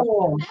 I have.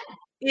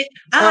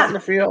 Out in the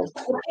field.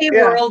 Okay,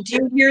 world, do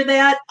you hear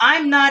that?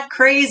 I'm not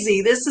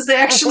crazy. This is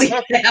actually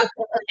happening.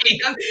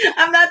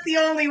 I'm not the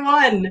only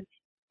one.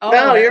 Oh,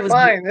 no, you're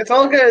fine. It's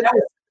all good.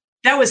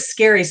 That was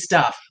scary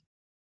stuff.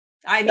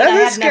 I mean, that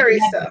is scary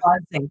stuff.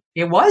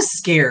 It was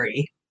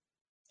scary.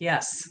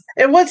 Yes.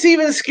 And what's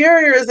even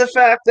scarier is the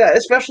fact that,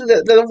 especially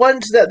the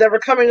ones that were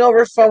coming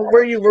over from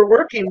where you were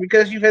working,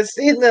 because you had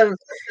seen them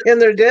in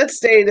their dead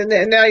state, and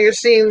now you're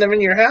seeing them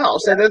in your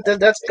house.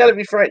 That's got to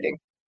be frightening.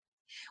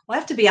 Well, I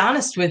have to be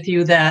honest with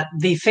you that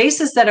the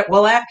faces that I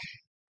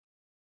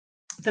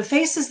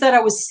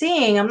was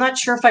seeing, I'm not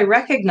sure if I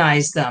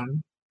recognize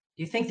them.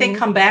 Do you think they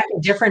come back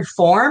in different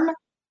form?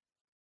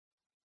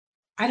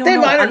 I don't They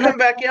know. might I'm have not come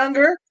back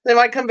younger. They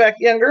might come back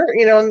younger,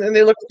 and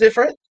they look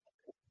different.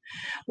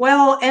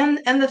 well, and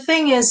the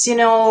thing is,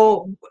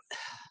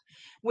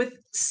 with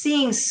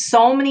seeing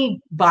so many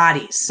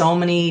bodies, so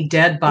many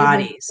dead Hmm.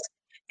 bodies,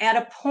 at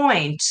a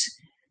point,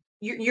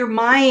 your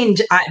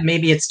mind,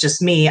 maybe it's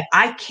just me,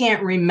 I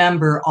can't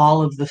remember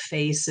all of the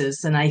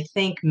faces. And I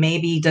think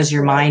maybe does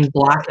your Right. mind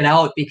block it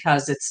out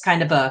because it's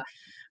kind of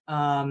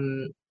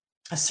um,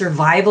 a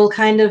survival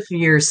kind of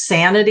your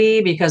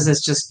sanity because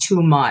it's just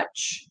too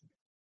much.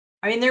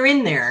 I mean, they're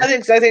in I there.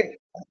 think so. I think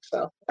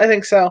so. I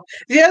think so.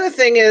 The other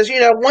thing is,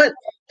 what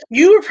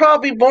you were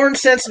probably born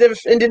sensitive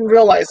and didn't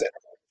realize it.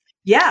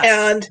 Yes,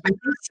 And I think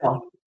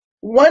so.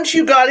 once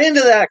you got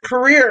into that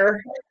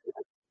career,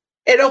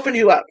 it opened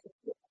you up.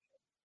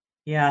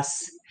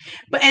 Yes.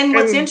 And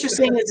what's And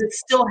interesting is it's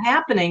still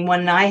happening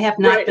when I have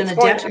not right, been it's a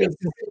going deputy to.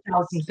 since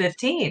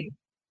 2015.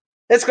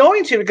 It's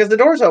going to because the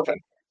door's open.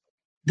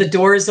 The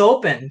door is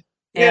open.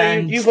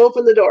 And You've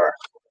opened the door.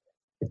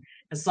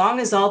 as long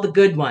as all the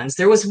good ones,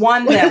 there was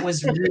one that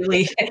was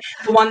really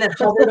the one that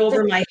hovered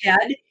over my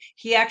head.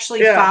 He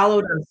actually Yeah.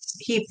 followed us.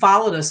 He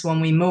followed us when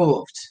we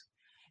moved.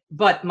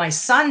 But my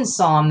son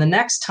saw him the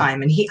next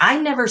time, and I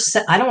never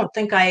said, I don't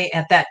think I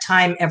at that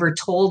time ever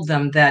told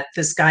them that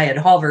this guy had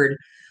hovered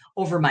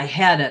over my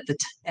head at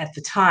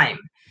the time.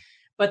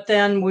 But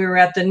then we were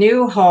at the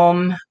new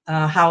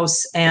house,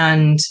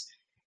 and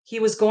he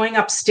was going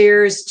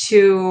upstairs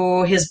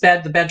to his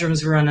bed. The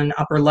bedrooms were on an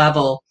upper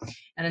level,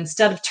 and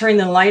instead of turning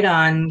the light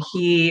on,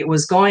 he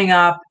was going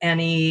up. And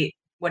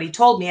what he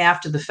told me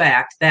after the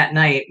fact that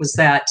night was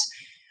that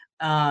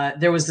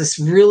there was this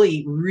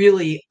really,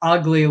 really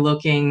ugly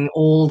looking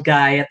old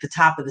guy at the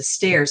top of the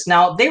stairs.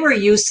 Now, they were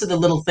used to the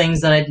little things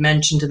that I'd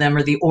mentioned to them,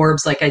 or the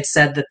orbs, like I'd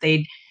said,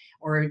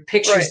 or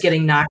pictures Right.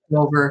 getting knocked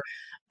over.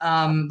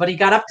 But he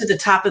got up to the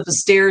top of the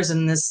stairs,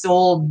 and this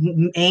old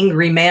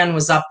angry man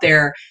was up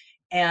there.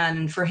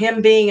 And for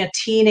him being a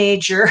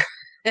teenager,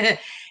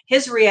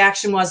 his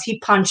reaction was he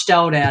punched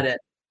out at it.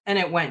 And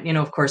it went,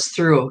 of course,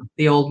 through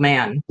the old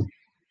man.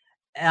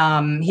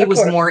 He Of was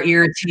course. more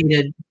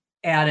irritated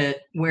at it,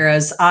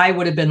 whereas I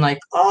would have been like,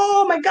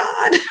 "Oh my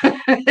God,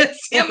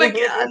 it's him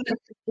again."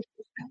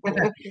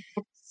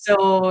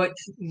 So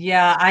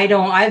yeah, I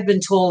don't. I've been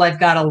told I've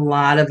got a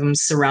lot of them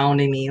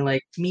surrounding me.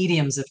 Like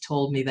mediums have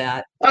told me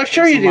that I'm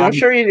sure there's a you do. I'm lot.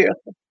 sure you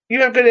do.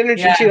 You have good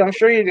energy Yeah, too. I'm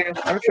sure you do.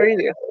 I'm sure you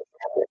do.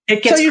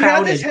 it So gets you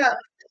had this crowded.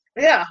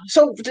 yeah.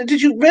 So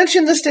did you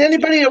mention this to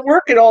anybody at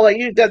work at all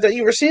that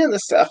you were seeing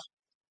this stuff?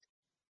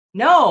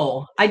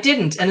 No, I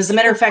didn't. And as a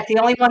matter of fact, the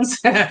only ones,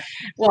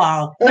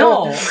 well,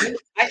 no,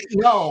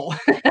 no.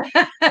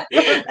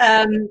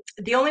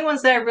 The only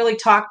ones that I really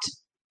talked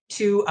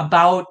to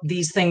about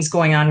these things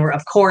going on were,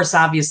 of course,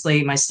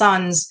 obviously my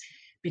sons,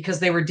 because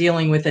they were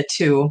dealing with it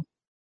too.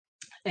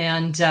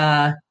 And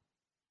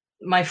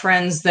my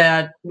friends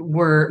that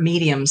were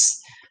mediums,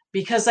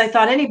 because I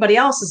thought anybody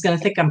else is going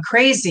to think I'm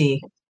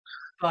crazy.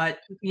 But,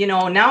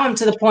 now I'm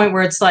to the point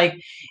where it's like,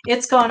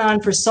 it's gone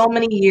on for so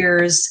many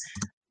years.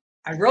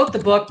 I wrote the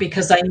book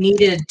because I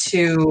needed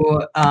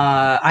to.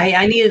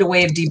 I needed a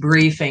way of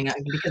debriefing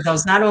because I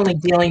was not only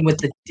dealing with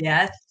the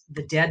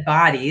dead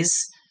bodies,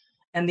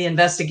 and the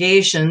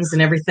investigations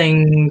and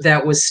everything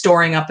that was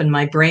storing up in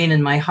my brain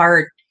and my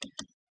heart,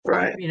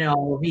 Right.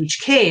 of each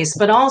case,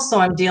 but also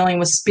I'm dealing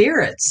with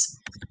spirits.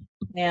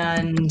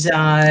 And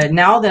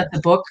now that the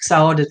book's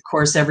out, of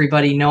course,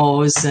 everybody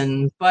knows.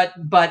 But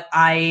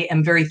I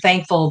am very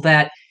thankful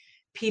that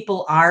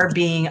people are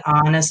being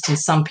honest and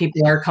some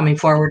people are coming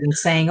forward and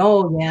saying,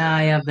 oh yeah,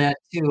 I have that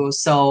too.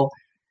 So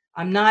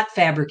I'm not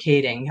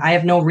fabricating. I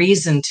have no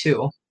reason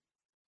to,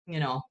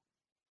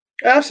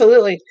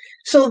 Absolutely.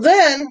 So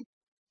then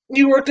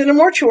you worked in a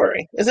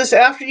mortuary. Is this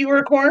after you were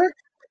a coroner?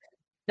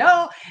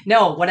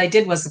 no, what I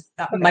did was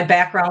Okay. my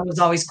background was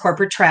always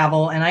corporate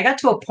travel, and I got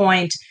to a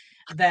point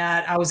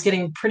that I was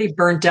getting pretty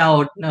burnt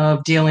out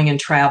of dealing in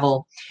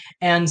travel.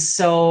 And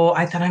so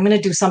I thought I'm going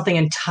to do something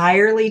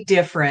entirely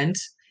different,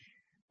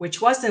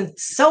 which wasn't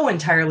so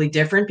entirely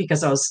different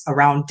because I was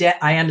around dead.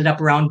 I ended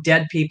up around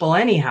dead people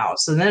anyhow.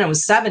 So then it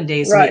was 7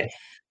 days a week. Right.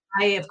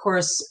 I, of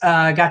course,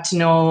 got to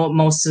know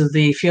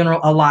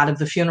a lot of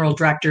the funeral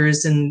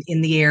directors in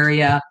the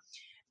area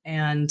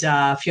and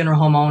funeral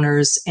home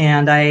owners.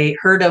 And I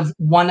heard of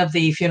one of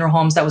the funeral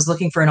homes that was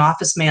looking for an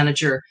office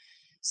manager.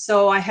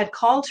 So I had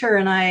called her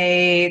and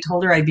I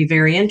told her I'd be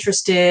very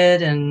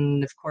interested.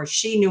 And of course,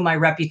 she knew my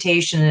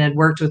reputation and had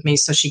worked with me.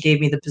 So she gave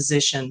me the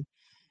position.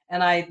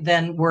 And I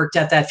then worked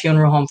at that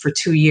funeral home for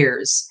 2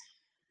 years.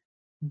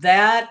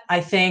 That I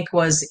think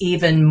was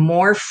even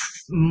more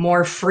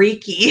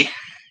freaky.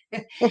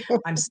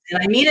 And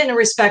I mean it in a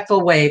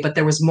respectful way, but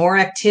there was more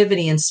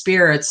activity and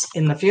spirits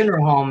in the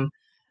funeral home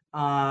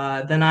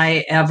than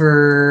I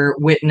ever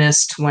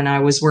witnessed when I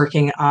was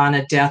working on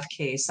a death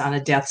case, on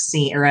a death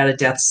scene, or at a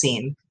death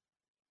scene.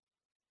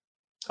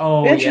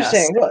 Oh yes.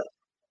 Interesting.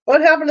 What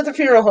happened at the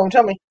funeral home?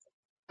 Tell me.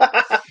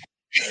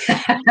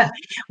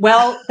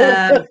 Well,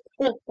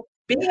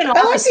 being an I like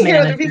office to hear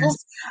other manager,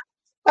 people's.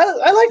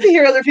 I like to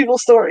hear other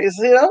people's stories,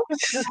 you know?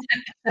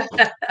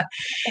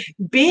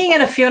 Being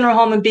at a funeral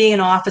home and being an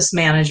office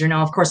manager,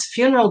 now, of course,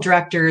 funeral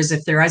directors,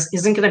 if there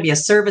isn't going to be a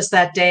service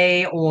that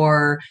day,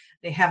 or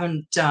they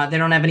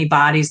don't have any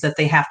bodies that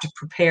they have to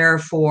prepare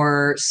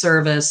for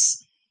service,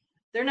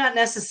 they're not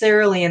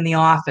necessarily in the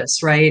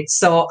office, right?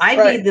 So I'd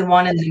be Right. the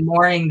one in the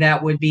morning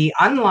that would be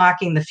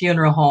unlocking the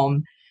funeral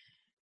home.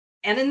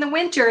 And in the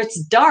winter,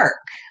 it's dark.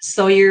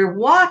 So you're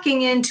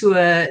walking into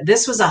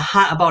this was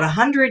about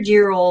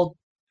 100-year-old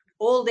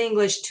Old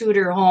English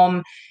Tudor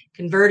home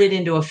converted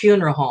into a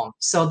funeral home.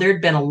 So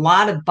there'd been a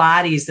lot of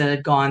bodies that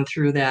had gone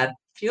through that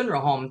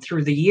funeral home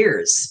through the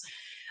years.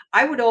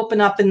 I would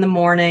open up in the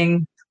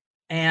morning,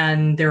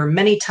 and there were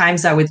many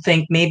times I would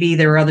think maybe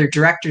there were other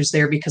directors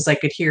there because I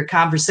could hear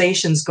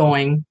conversations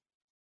going.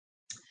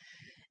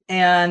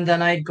 And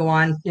then I'd go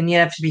on, and you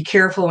have to be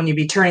careful when you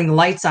be turning the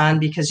lights on,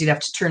 because you'd have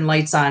to turn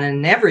lights on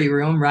in every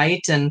room,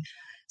 right? And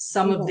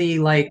some of the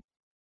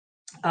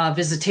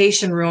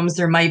visitation rooms,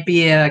 there might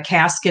be a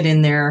casket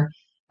in there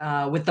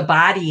with the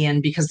body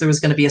in, because there was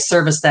going to be a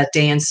service that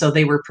day, and so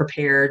they were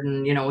prepared,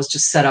 and it was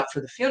just set up for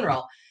the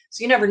funeral.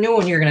 So you never knew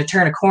when you were going to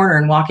turn a corner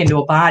and walk into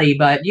a body,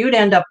 but you'd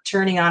end up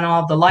turning on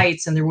all the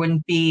lights, and there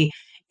wouldn't be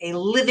a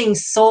living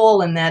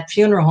soul in that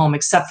funeral home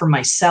except for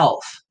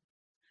myself.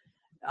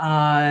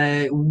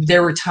 There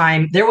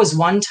was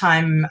one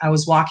time I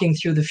was walking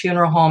through the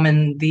funeral home,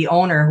 and the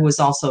owner, who was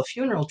also a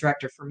funeral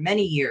director for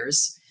many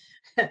years,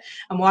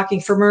 I'm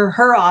walking from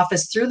her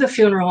office through the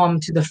funeral home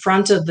to the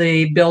front of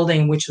the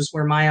building, which was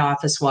where my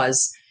office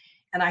was.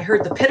 And I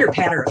heard the pitter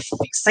patter of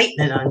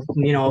excitement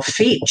on,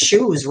 feet,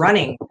 shoes,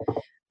 running.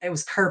 It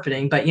was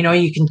carpeting, but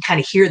you can kind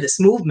of hear this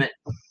movement.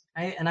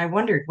 And I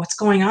wondered what's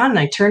going on. And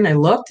I turned and I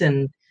looked,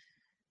 and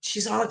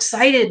she's all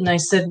excited. And I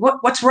said,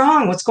 what's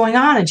wrong? What's going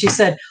on? And she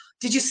said,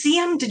 did you see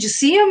him? Did you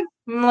see him?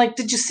 I'm like,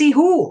 did you see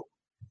who?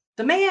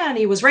 The man,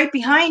 he was right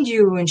behind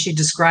you. And she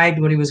described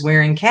what he was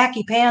wearing: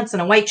 khaki pants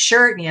and a white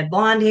shirt, and he had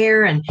blonde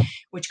hair, and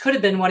which could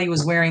have been what he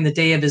was wearing the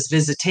day of his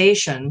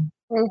visitation,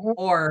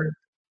 or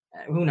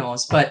who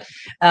knows. But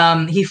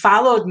he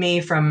followed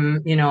me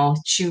from,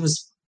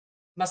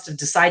 must have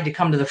decided to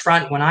come to the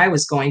front when I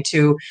was going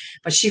to,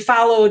 but he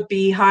followed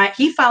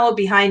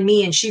behind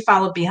me, and she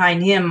followed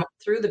behind him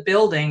through the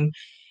building.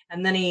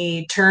 And then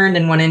he turned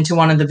and went into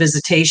one of the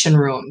visitation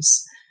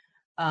rooms.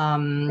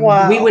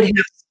 Wow.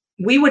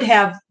 We would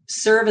have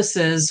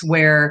services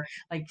where,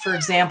 like, for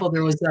example,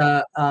 there was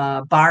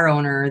a bar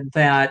owner,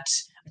 a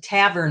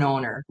tavern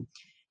owner.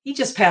 He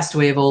just passed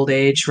away of old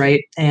age,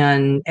 right?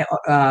 And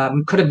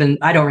could have been,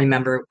 I don't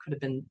remember, could have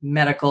been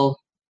medical.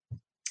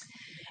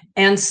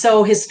 And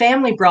so his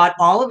family brought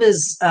all of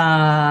his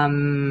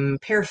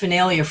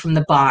paraphernalia from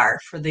the bar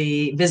for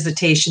the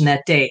visitation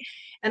that day.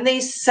 And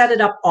they set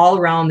it up all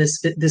around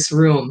this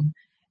room.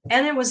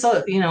 And it was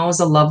it was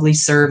a lovely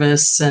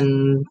service.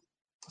 And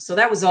so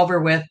that was over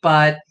with,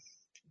 but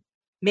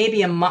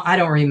maybe I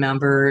don't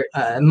remember,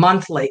 a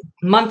month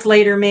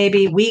later,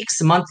 maybe weeks,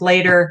 a month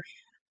later,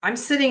 I'm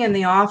sitting in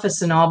the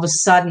office, and all of a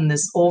sudden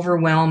this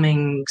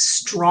overwhelming,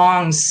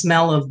 strong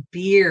smell of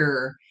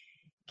beer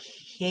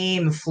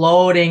came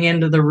floating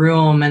into the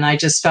room. And I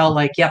just felt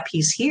like, yep,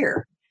 he's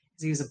here.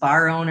 He was a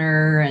bar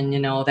owner, and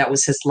that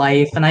was his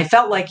life. And I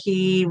felt like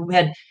he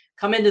had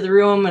come into the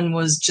room and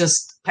was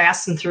just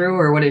passing through,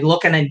 or what,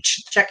 looking and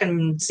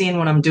checking, seeing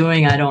what I'm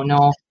doing. I don't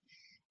know.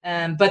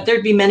 But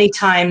there'd be many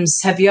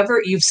times.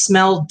 You've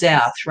smelled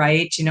death,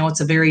 right? It's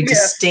a very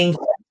distinct,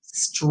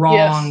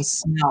 strong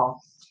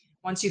smell.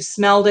 Once you've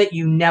smelled it,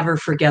 you never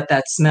forget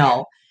that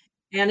smell.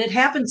 And it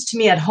happens to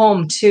me at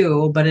home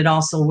too, but it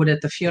also would at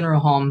the funeral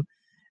home.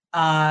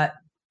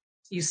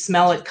 You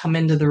smell it come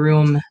into the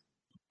room,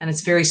 and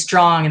it's very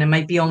strong, and it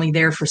might be only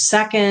there for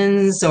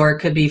seconds, or it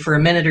could be for a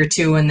minute or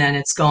two, and then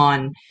it's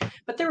gone.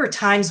 But there were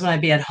times when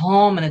I'd be at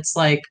home, and it's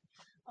like,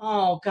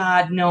 oh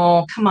God,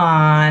 no, come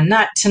on,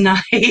 not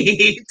tonight.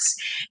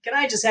 Can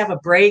I just have a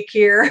break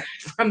here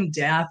from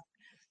death?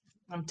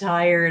 I'm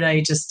tired.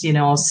 I just,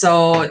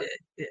 so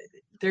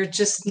they're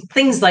just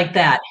things like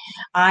that.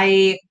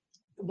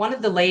 One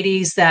of the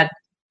ladies that,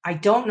 I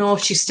don't know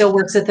if she still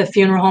works at the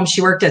funeral home.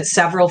 She worked at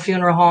several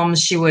funeral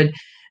homes. She would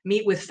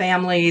meet with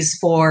families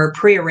for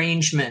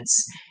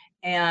pre-arrangements.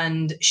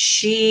 And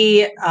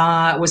she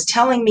was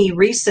telling me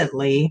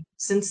recently,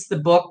 since the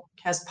book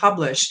has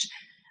published,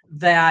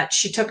 that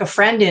she took a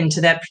friend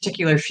into that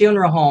particular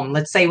funeral home,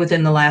 let's say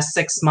within the last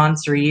 6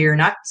 months or a year,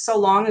 not so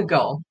long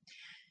ago.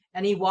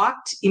 And he went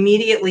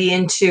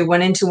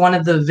into one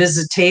of the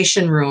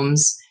visitation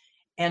rooms.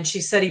 And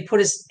she said he put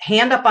his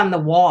hand up on the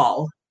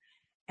wall,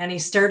 and he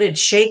started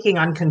shaking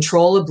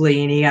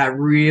uncontrollably, and he got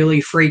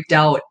really freaked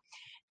out.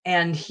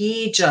 And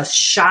he just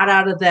shot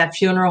out of that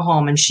funeral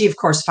home. And she, of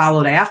course,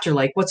 followed after,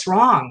 like, what's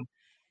wrong?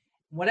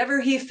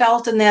 Whatever he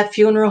felt in that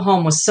funeral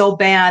home was so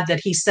bad that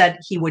he said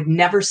he would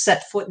never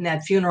set foot in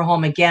that funeral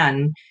home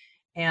again.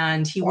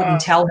 And he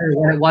wouldn't tell her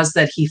what it was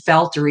that he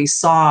felt or he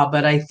saw.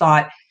 But I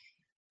thought,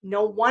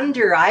 no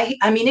wonder. I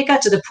mean, it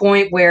got to the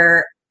point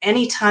where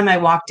anytime I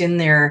walked in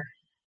there,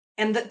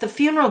 and the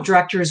funeral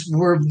directors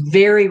were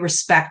very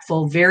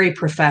respectful, very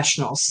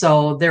professional.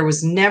 So there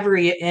was never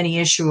any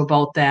issue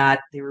about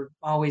that. They were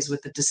always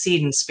with the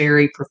decedents,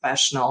 very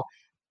professional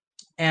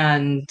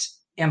and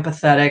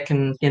empathetic,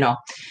 and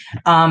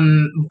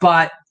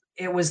but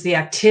it was the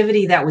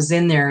activity that was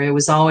in there. It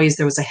was always,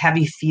 there was a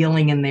heavy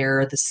feeling in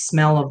there, the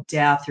smell of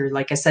death, or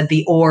like I said,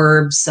 the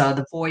orbs,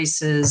 the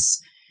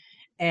voices.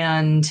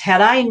 And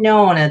had I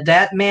known, had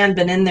that man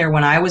been in there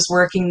when I was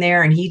working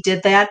there and he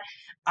did that,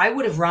 I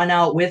would have run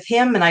out with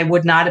him and I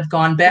would not have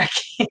gone back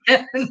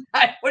in.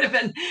 I would have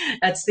been,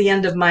 that's the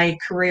end of my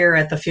career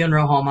at the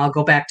funeral home. I'll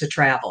go back to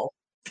travel.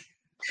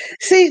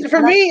 See,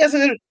 for me, as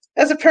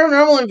a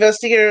paranormal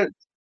investigator,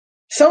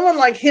 someone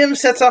like him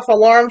sets off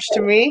alarms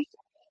to me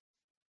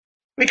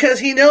because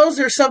he knows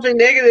there's something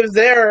negative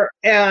there,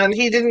 and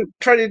he didn't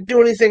try to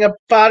do anything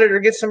about it or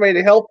get somebody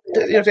to help,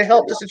 to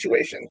help the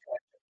situation.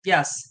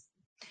 Yes.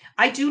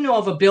 I do know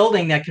of a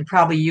building that could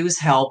probably use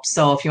help.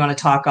 So if you want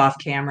to talk off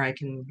camera, I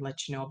can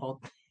let you know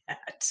about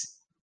that.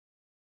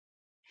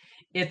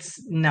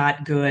 It's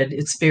not good.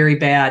 It's very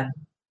bad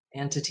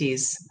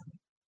entities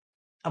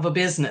of a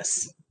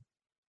business.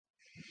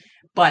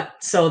 But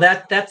so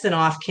that's an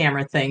off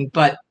camera thing.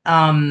 But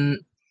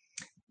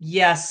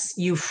yes,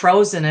 you've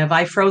frozen. Have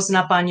I frozen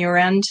up on your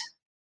end?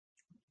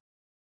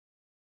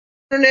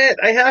 Internet,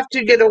 I have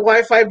to get a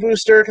Wi-Fi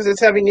booster because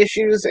it's having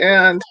issues,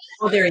 and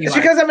there you it's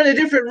are. because I'm in a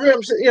different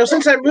room. So,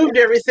 since I moved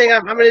everything,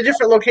 I'm in a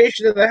different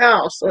location in the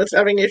house, so it's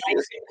having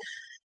issues.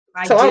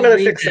 So I'm going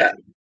to fix that.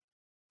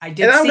 I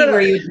did see where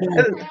you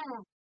moved.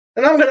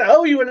 And I'm going to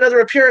owe you another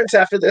appearance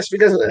after this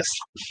because of this.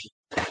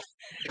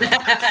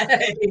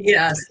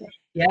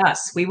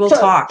 Yes, we will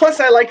talk. Plus,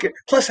 I like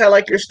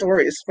your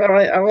stories. But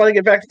I want to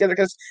get back together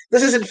because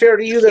this isn't fair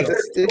to you that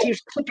it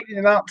keeps clipping in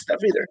and out and stuff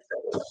either.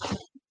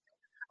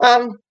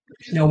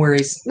 No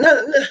worries.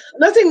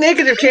 Nothing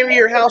negative came to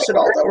your house at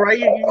all, though, right?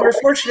 You were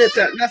fortunate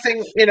that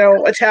nothing,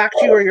 attacked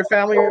you or your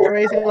family or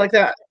anything like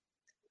that.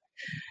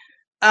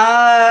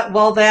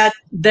 Well,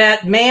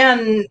 that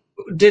man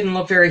didn't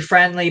look very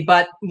friendly,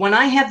 but when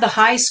I had the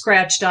high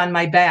scratched on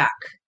my back,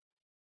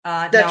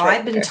 now right.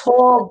 I've been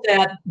told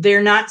that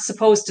they're not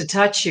supposed to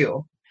touch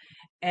you.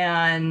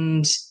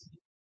 And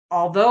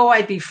although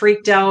I'd be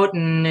freaked out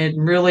and it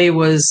really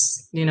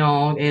was,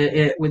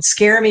 it would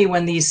scare me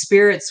when these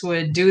spirits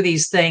would do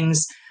these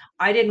things,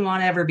 I didn't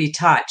want to ever be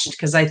touched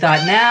because I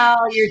thought, now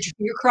you're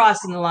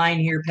crossing the line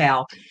here,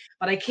 pal.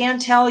 But I can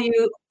tell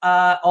you,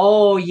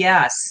 oh,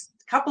 yes,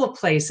 a couple of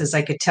places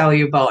I could tell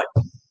you about.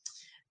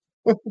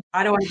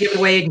 I don't want to give it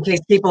away in case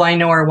people I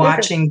know are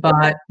watching,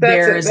 but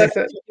there's a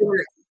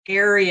particular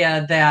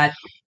area that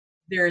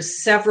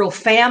there's several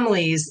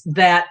families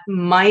that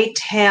might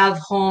have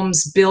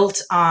homes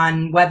built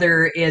on,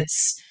 whether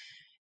it's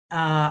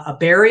a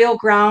burial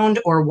ground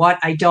or what,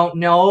 I don't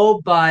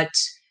know, but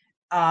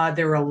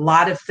there were a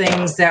lot of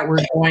things that were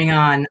going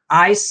on.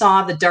 I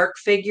saw the dark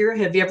figure.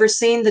 Have you ever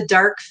seen the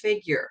dark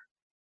figure?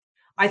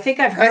 I think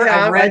I've heard.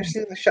 I've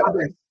seen the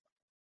shower.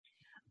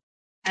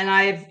 And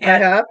I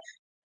have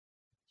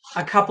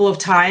a couple of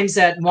times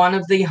at one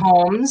of the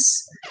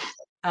homes.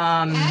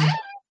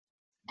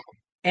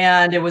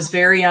 And it was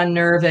very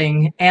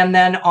unnerving. And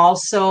then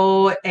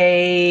also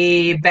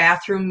a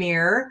bathroom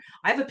mirror.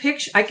 I have a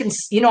picture. I can,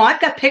 I've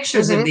got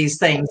pictures of these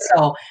things,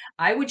 so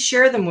I would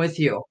share them with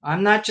you.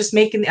 I'm not just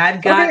making.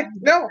 I've got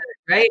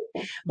right,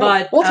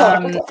 but we'll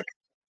talk.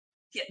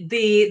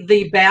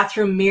 The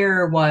bathroom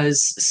mirror was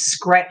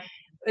scratch.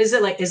 Is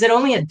it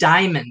only a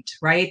diamond,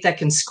 right, that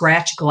can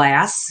scratch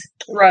glass,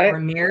 right, or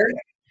a mirror,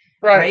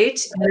 right?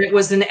 And it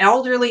was an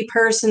elderly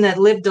person that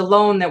lived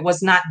alone that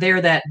was not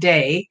there that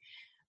day.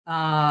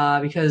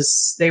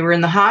 Because they were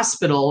in the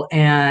hospital,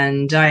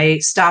 and I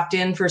stopped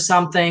in for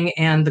something,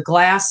 and the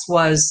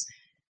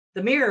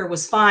mirror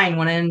was fine.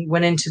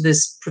 Went into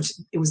this,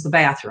 it was the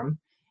bathroom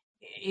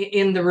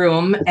in the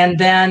room. And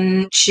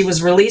then she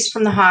was released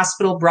from the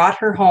hospital, brought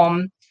her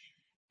home,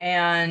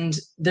 and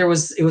it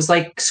was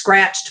like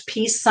scratched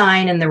peace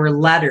sign, and there were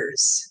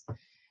letters.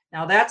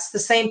 Now that's the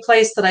same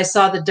place that I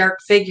saw the dark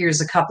figures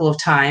a couple of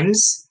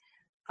times.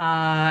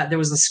 There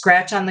was a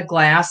scratch on the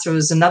glass. There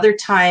was another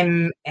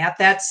time at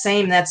that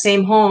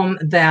same home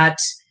that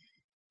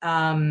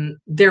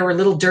there were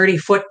little dirty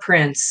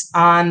footprints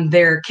on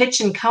their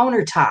kitchen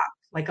countertop,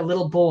 like a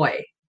little boy.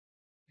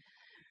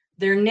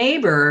 Their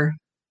neighbor,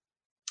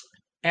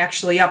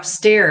 actually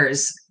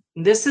upstairs,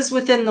 this is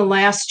within the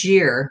last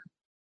year,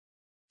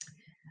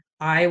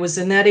 I was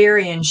in that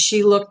area, and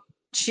she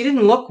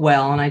didn't look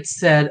well. And I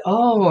said,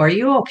 "Oh, are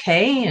you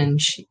okay?" And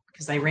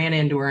because I ran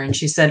into her, and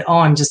she said, "Oh,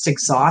 I'm just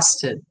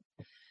exhausted."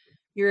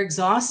 "You're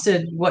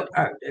exhausted? What,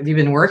 have you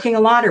been working a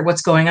lot, or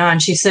what's going on?"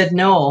 She said,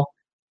 "No,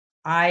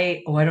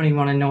 I don't even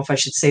want to know if I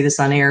should say this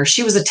on air.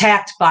 She was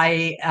attacked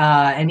by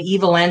an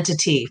evil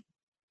entity."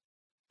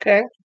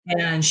 Okay.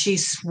 And she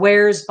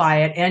swears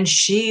by it, and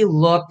she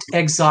looked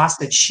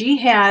exhausted. She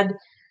had,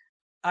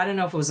 I don't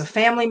know if it was a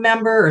family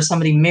member or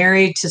somebody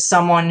married to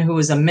someone who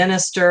was a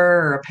minister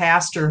or a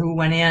pastor who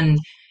went in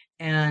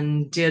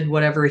and did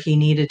whatever he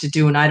needed to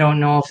do. And I don't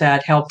know if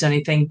that helped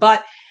anything,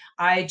 but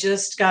I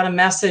just got a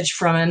message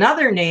from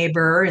another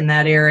neighbor in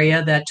that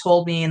area that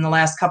told me in the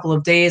last couple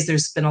of days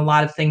there's been a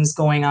lot of things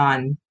going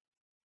on.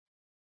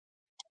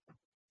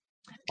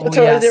 Oh,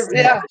 So yes.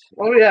 yeah.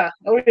 Oh yeah.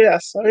 Oh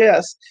yes. Oh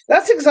yes.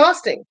 That's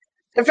exhausting.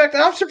 In fact,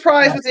 I'm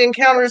surprised with the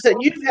encounters that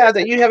you've had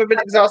that you haven't been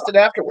exhausted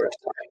afterwards.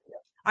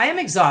 I am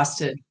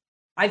exhausted.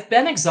 I've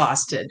been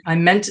exhausted.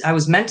 I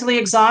was mentally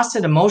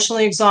exhausted,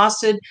 emotionally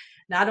exhausted,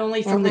 not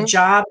only from the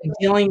job and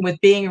dealing with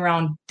being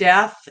around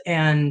death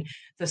and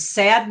the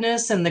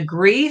sadness and the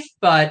grief,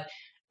 but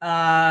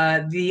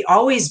the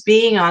always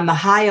being on the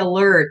high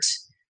alert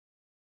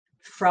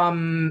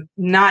from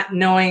not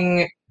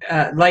knowing.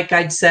 Like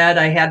I'd said,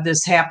 I had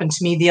this happen to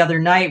me the other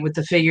night with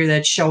the figure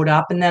that showed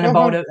up, and then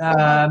about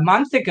a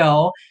month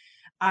ago,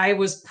 I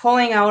was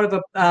pulling out of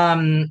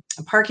a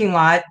parking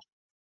lot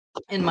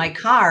in my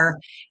car,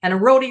 and a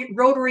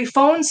rotary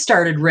phone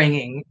started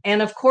ringing.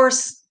 And of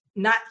course,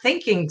 not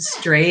thinking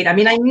straight. I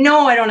mean, I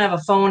know I don't have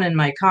a phone in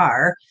my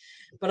car,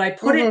 but I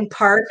put it in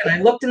park and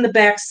I looked in the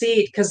back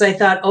seat because I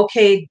thought,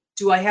 okay,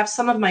 do I have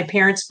some of my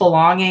parents'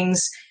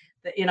 belongings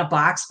in a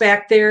box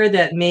back there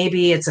that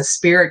maybe it's a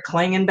spirit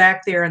clinging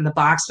back there in the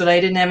box, but I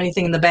didn't have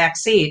anything in the back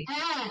seat.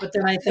 But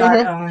then I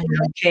thought, oh,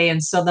 okay.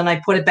 And so then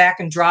I put it back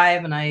in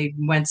drive and I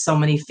went so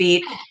many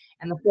feet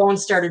and the phone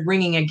started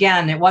ringing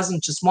again. It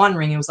wasn't just one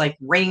ring. It was like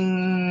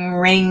ring,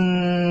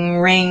 ring,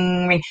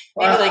 ring, ring,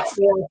 maybe like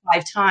 4 or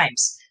 5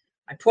 times.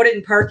 I put it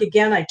in park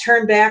again. I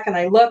turned back and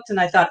I looked and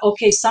I thought,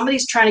 okay,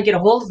 somebody's trying to get a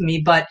hold of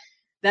me. But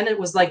then it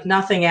was like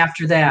nothing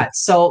after that.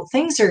 So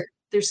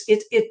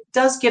it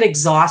does get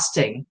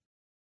exhausting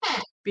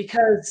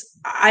because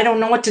I don't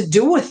know what to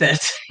do with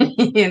it.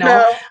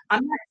 No.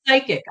 I'm not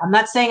psychic. I'm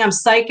not saying I'm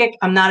psychic.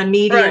 I'm not a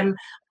medium. Right.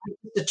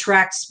 I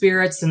attract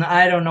spirits, and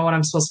I don't know what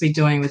I'm supposed to be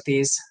doing with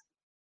these.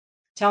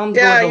 Tell them to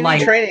Yeah, go to the you light.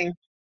 need training.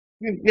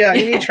 Yeah,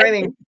 you need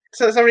training.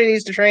 So somebody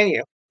needs to train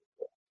you.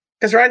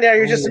 Because right now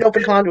you're just an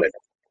open conduit.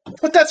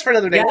 But that's for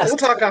another day. Yes. We'll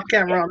talk off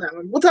camera on that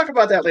one. We'll talk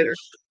about that later.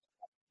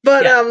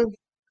 But Yeah.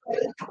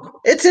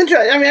 it's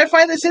interesting. I mean, I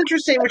find this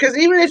interesting because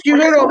even if you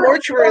go to a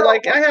mortuary,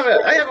 like I have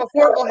a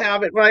horrible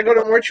habit when I go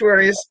to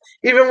mortuaries,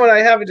 even when I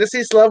have a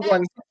deceased loved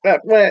one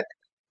that went,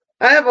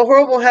 I have a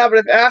horrible habit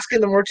of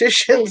asking the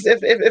morticians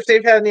if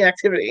they've had any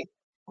activity.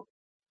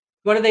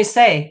 What do they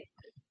say?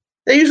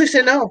 They usually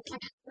say no.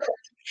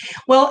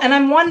 Well, and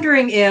I'm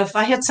wondering if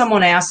I had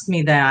someone ask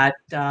me that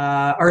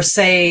or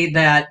say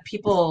that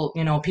people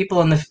in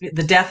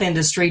the death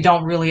industry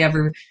don't really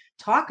ever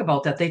talk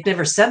about that. They've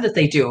never said that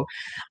they do.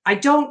 I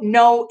don't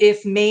know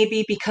if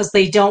maybe because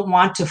they don't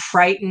want to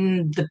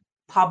frighten the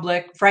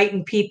public,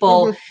 frighten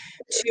people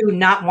to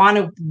not want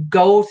to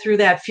go through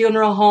that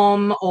funeral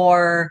home,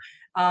 or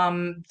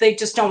they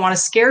just don't want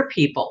to scare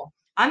people.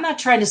 I'm not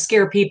trying to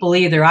scare people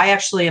either. I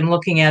actually am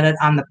looking at it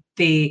on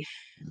the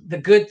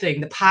good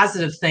thing, the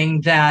positive thing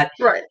that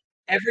Right.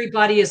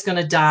 everybody is going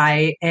to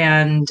die.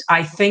 And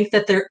I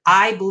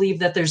believe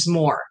that there's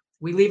more.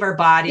 We leave our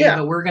body,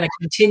 but we're going to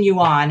continue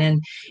on,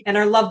 and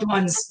our loved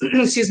ones,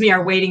 excuse me,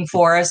 are waiting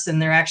for us,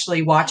 and they're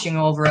actually watching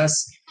over us.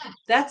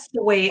 That's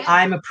the way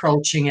I'm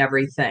approaching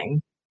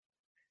everything.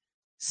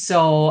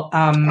 So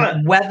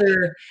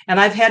and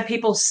I've had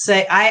people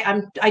say,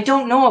 I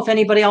don't know if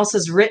anybody else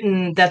has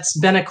written that's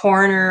been a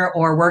coroner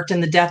or worked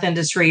in the death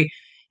industry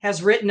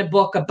has written a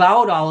book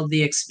about all of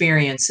the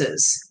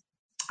experiences.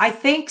 I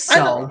think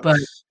so, but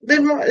they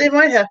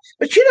might have.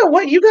 But you know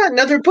what? You got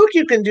another book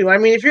you can do. I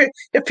mean,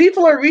 if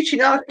people are reaching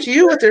out to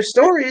you with their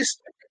stories,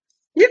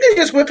 you can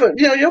just you'll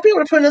be able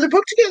to put another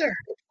book together.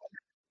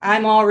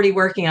 I'm already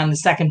working on the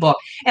second book,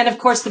 and of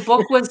course, the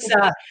book was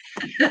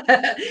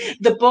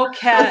the book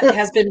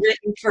has been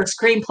written for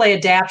screenplay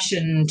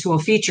adaptation to a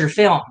feature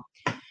film.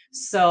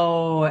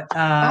 So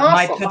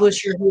my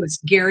publisher, who is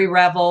Gary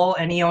Revel,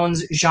 and he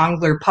owns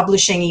Jongler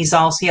Publishing. He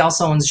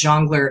also owns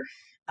Jongler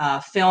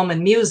Film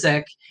and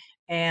Music,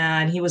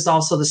 and he was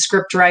also the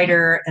script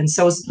writer. And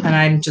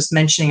I'm just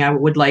mentioning, I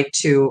would like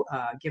to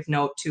give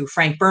note to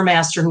Frank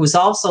Burmaster, who is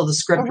also the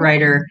script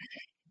writer.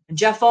 And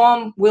Jeff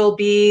Ohm will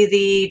be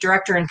the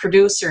director and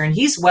producer, and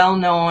he's well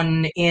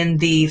known in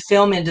the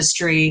film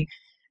industry.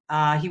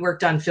 He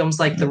worked on films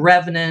like The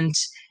Revenant,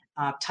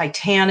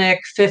 Titanic,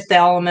 Fifth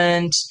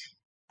Element.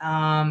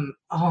 Oh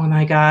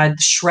my God,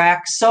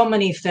 Shrek, so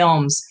many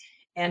films.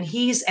 And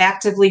he's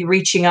actively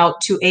reaching out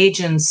to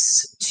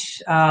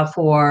agents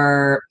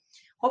for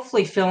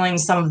hopefully filling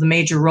some of the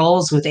major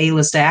roles with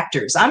A-list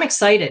actors. I'm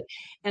excited.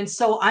 And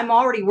so I'm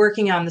already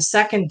working on the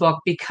second book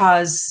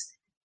because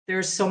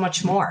there's so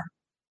much more.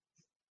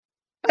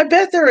 I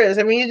bet there is.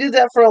 I mean, you did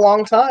that for a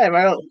long time.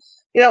 I don't,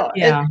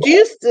 Yeah.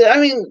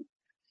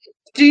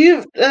 Do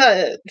you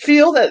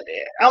feel that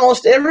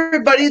almost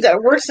everybody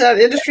that works in that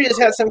industry has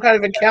had some kind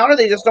of encounter?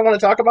 They just don't want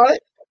to talk about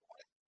it?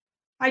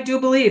 I do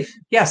believe.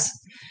 Yes.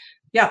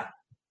 Yeah,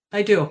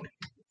 I do.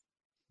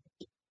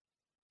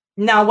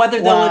 Now,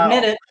 whether they'll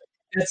admit it,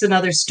 that's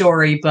another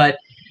story, but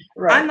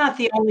I'm not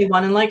the only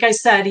one. And like I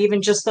said,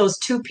 even just those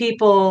 2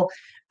 people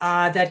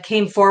that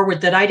came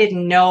forward that I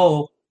didn't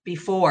know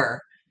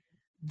before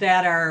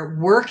that are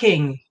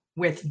working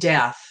with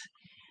death,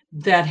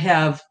 that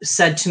have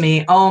said to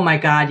me, "Oh my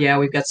God, yeah,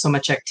 we've got so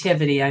much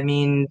activity." I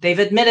mean, they've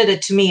admitted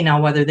it to me.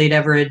 Now, whether they'd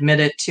ever admit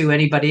it to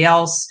anybody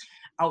else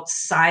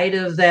outside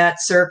of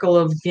that circle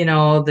of,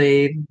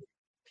 the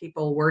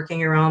people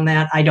working around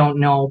that, I don't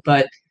know.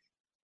 But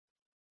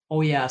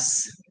oh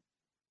yes.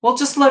 Well,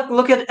 just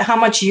look at how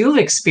much you've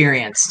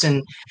experienced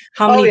and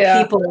how Oh many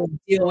yeah. people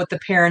deal with the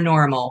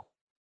paranormal.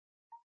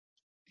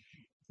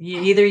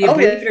 Either you Oh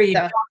believe it or you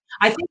yeah. don't.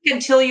 I think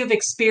until you've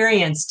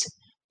experienced,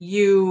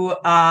 you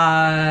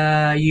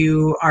are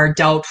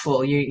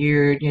doubtful.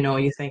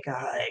 You think,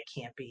 it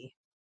can't be.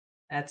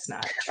 That's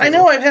not I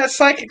know true. I've had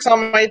psychics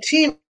on my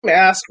team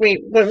ask me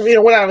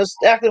when I was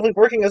actively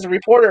working as a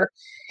reporter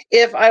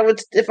if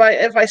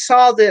I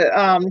saw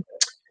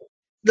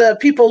the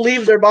people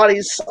leave their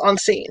bodies on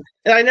scene,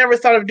 and I never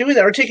thought of doing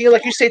that or taking,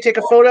 like you say, take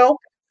a photo,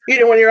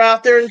 when you're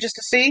out there and just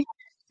to see.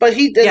 But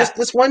Yeah,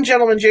 this one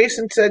gentleman,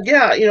 Jason, said,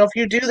 yeah, if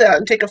you do that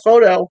and take a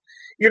photo,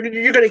 you're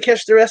going to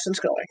catch their essence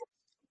going.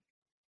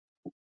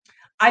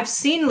 I've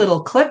seen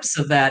little clips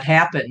of that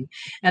happen,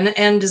 and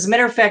as a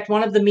matter of fact,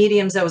 one of the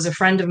mediums that was a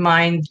friend of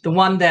mine, the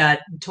one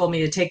that told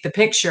me to take the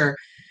picture,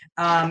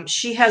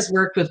 she has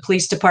worked with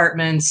police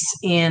departments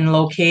in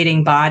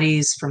locating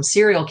bodies from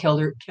serial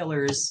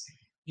killers.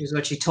 Here's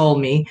what she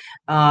told me.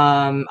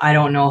 I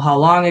don't know how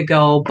long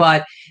ago,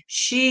 but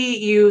she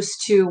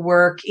used to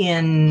work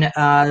in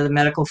the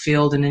medical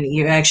field,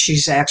 and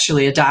she's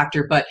actually a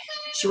doctor, but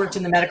she worked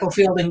in the medical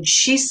field, and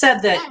she said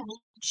that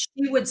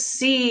she would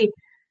see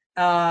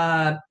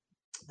uh,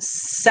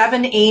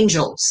 7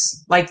 angels.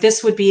 Like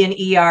this would be an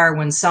ER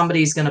when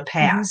somebody's going to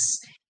Mm-hmm. pass.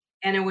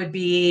 And it would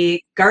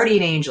be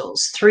guardian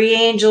angels, 3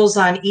 angels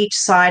on each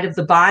side of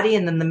the body,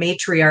 and then the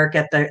matriarch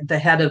at the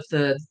head of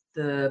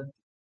the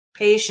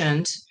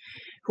patient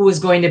who is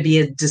going to be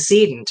a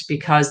decedent,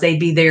 because they'd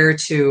be there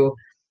to,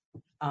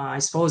 I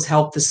suppose,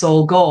 help the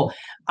soul go.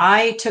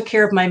 I took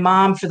care of my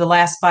mom for the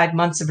last 5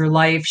 months of her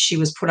life. She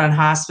was put on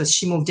hospice.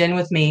 She moved in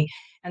with me.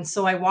 And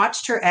so I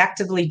watched her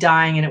actively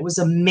dying, and it was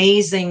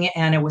amazing.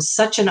 And it was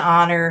such an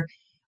honor.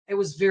 It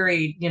was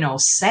very,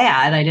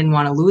 sad. I didn't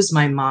want to lose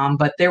my mom,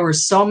 but there were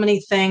so many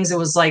things. It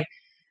was like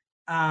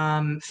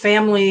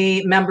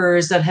family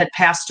members that had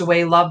passed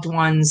away, loved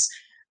ones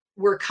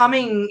were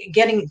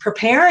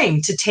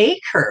preparing to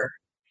take her.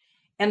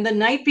 And the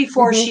night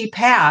before Mm-hmm. she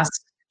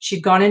passed,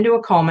 she'd gone into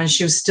a coma.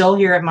 She was still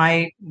here at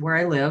where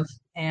I live.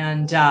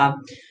 And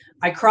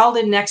I crawled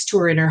in next to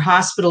her in her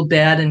hospital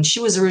bed. And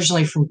she was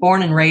originally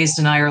born and raised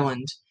in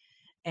Ireland.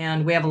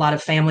 And we have a lot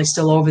of family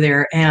still over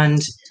there.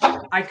 And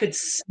I could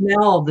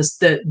smell this.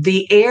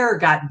 The air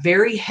got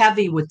very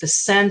heavy with the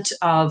scent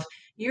of,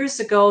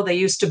 years ago, they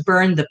used to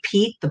burn the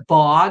peat, the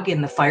bog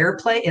in the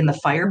fireplace,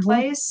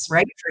 Mm-hmm.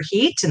 right, for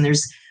heat. And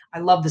I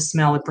love the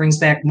smell. It brings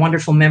back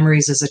wonderful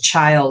memories as a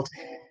child,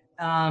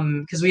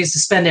 because we used to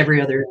spend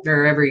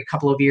every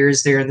couple of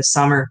years there in the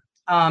summer.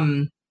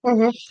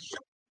 Mm-hmm.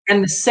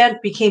 And the scent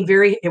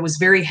it was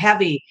very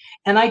heavy.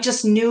 And I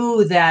just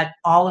knew that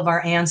all of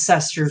our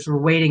ancestors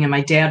were waiting, and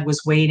my dad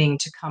was waiting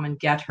to come and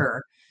get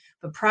her.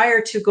 But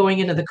prior to going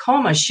into the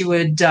coma, she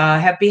would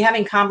be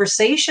having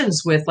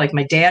conversations with, like,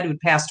 my dad, who'd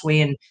passed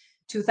away in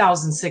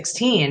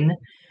 2016,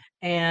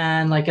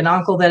 and like an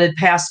uncle that had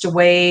passed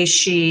away.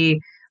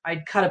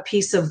 I'd cut a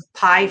piece of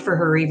pie for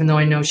her, even though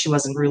I know she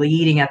wasn't really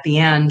eating at the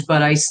end,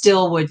 but I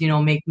still would,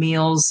 make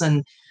meals.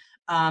 And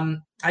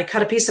I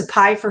cut a piece of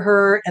pie for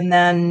her, and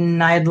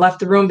then I had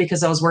left the room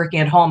because I was working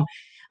at home.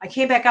 I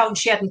came back out and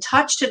she hadn't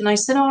touched it. And I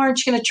said, "Oh,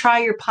 aren't you going to try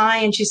your pie?"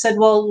 And she said,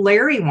 "Well,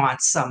 Larry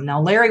wants some."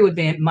 Now, Larry would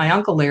be my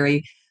Uncle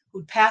Larry,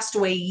 who passed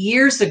away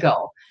years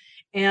ago.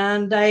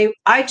 And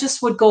I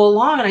just would go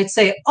along and I'd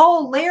say,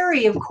 "Oh,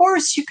 Larry, of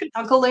course you can,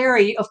 Uncle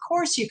Larry, of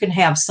course you can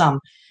have some."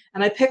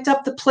 And I picked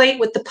up the plate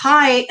with the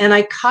pie and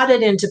I cut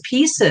it into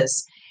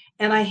pieces.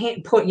 And I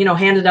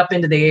handed up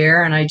into the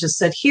air, and I just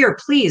said, "Here,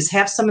 please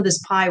have some of this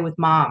pie with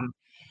Mom."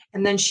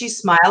 And then she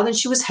smiled and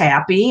she was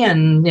happy,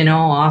 and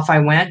off I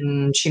went,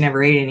 and she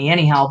never ate any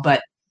anyhow.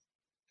 But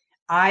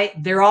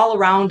they're all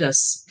around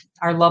us,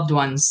 our loved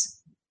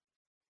ones.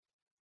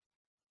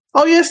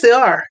 Oh yes, they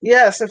are.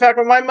 Yes, in fact,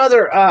 when my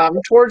mother,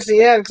 towards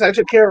the end, because I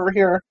took care of her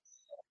here,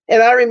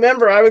 and I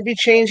remember I would be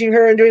changing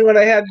her and doing what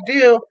I had to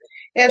do,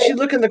 and she'd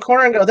look in the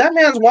corner and go, "That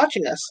man's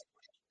watching us,"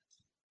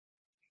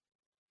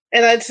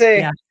 and I'd say,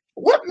 Yeah.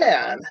 "What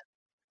man?"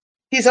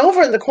 "He's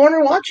over in the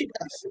corner watching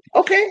us."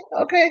 "Okay,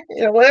 okay,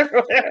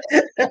 whatever."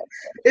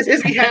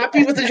 Is he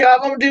happy with the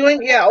job I'm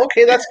doing? Yeah,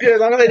 okay, that's good. As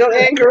long as I don't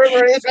anger him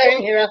or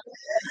anything. As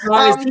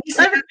long as he's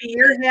I happy,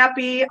 you're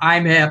happy,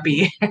 I'm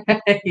happy.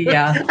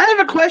 Yeah. have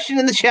a question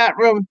in the chat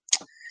room.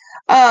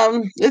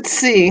 Let's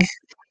see.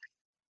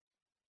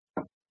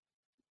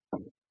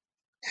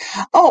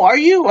 Oh, are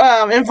you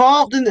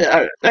involved in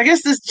the? I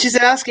guess she's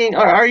asking.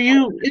 Are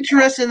you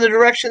interested in the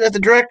direction that the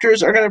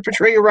directors are going to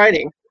portray your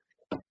writing?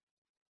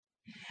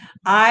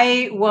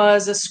 I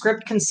was a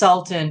script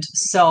consultant,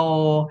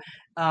 so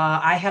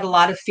I had a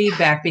lot of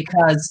feedback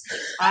because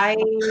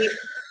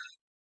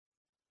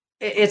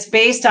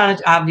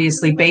it's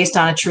obviously based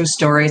on a true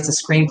story. It's a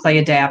screenplay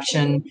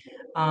adaptation.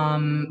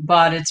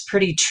 But it's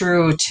pretty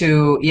true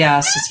to,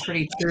 yes, it's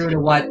pretty true to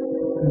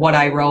what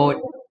I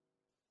wrote.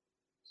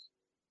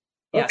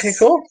 Okay, Yes.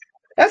 cool.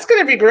 That's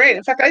going to be great.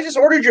 In fact, I just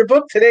ordered your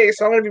book today,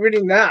 so I'm going to be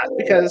reading that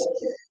because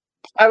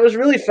I was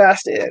really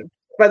fascinated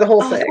by the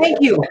whole Oh, thing.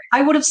 thank you.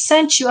 I would have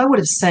sent you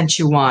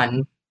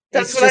one.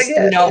 That's It's what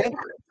I just, get.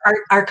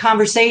 our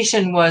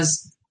conversation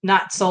was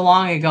not so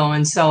long ago,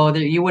 and so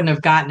you wouldn't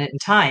have gotten it in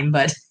time,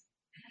 but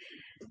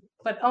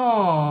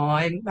oh,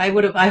 I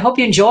would have. I hope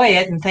you enjoy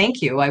it, and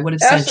thank you. I would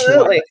have sent you one.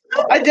 Absolutely.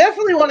 I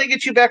definitely want to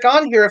get you back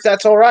on here if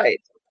that's all right.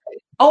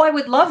 Oh, I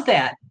would love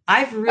that.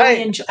 I've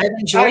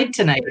enjoyed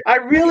tonight. I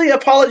really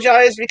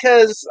apologize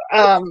because,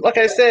 like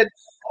I said,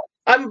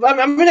 I'm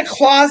in a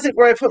closet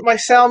where I put my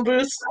sound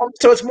booth,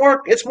 so it's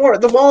more.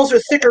 The walls are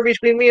thicker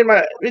between me and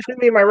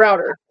my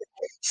router.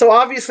 So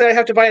obviously, I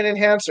have to buy an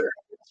enhancer.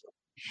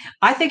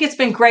 I think it's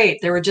been great.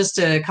 There were just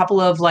a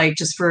couple of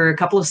just for a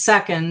couple of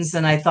seconds,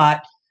 and I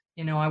thought,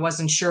 I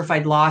wasn't sure if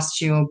I'd lost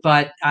you,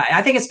 but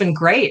I think it's been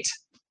great.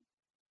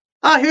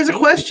 Here's a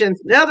question.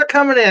 Now they're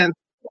coming in.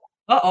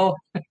 Uh-oh.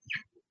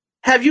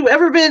 Have you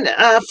ever been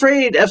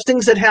afraid of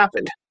things that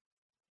happened?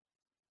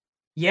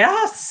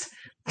 Yes.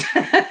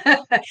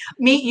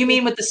 You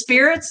mean with the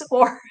spirits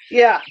or?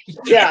 Yeah.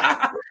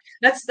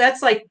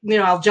 That's like,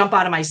 I'll jump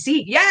out of my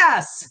seat.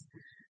 Yes.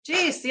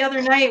 Geez, the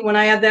other night when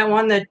I had that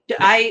one that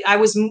it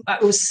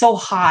was so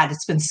hot.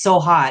 It's been so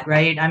hot,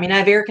 right? I mean, I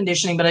have air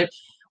conditioning, but it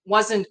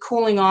wasn't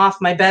cooling off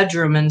my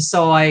bedroom. And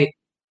so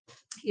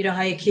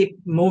how you keep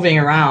moving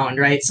around,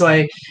 right? So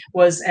I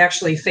was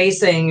actually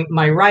facing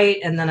my right,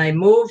 and then I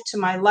moved to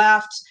my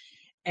left,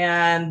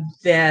 and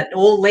that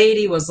old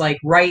lady was like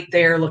right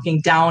there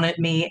looking down at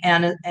me,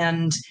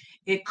 and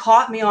it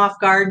caught me off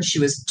guard, and she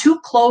was too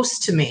close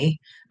to me.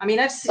 I mean,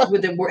 I've seen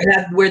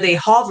where they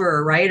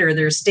hover, right, or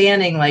they're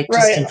standing like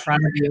just in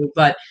front of you,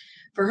 but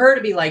for her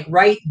to be like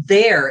right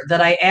there,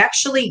 that I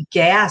actually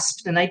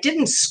gasped, and I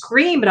didn't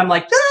scream, but I'm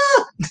like,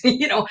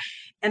 ah!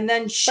 And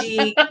then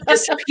she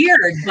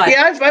disappeared. But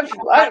yeah,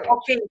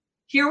 okay,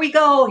 here we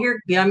go.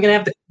 I'm gonna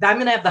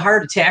have the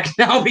heart attack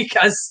now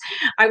because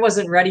I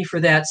wasn't ready for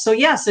that. So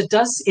yes, it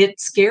does. It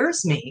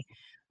scares me.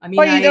 I mean,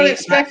 you don't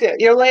expect it.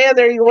 You're laying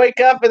there, you wake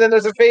up, and then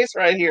there's a face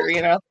right here.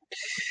 Yeah.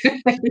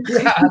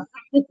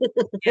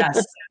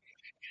 Yes.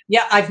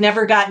 Yeah, I've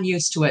never gotten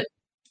used to it.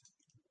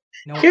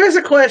 Nope. Here's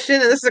a question,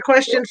 and this is a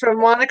question from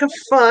Monica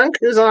Funk,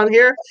 who's on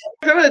here.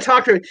 I'm going to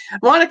talk to her.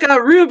 Monica,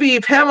 Ruby,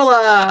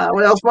 Pamela,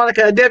 what else?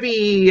 Monica,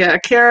 Debbie,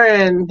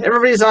 Karen,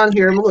 everybody's on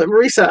here.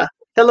 Marisa,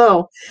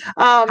 hello.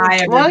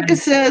 Hi, Monica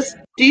says,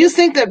 do you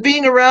think that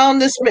being around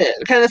this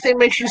kind of thing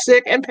makes you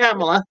sick? And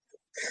Pamela.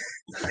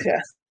 Yeah.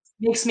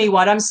 Makes me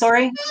what? I'm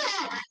sorry?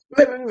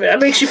 It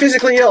makes you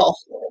physically ill,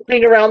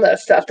 being around that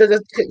stuff. Can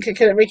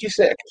it make you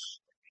sick?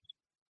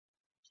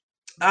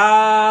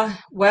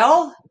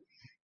 Well,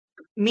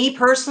 me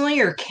personally,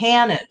 or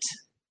can it?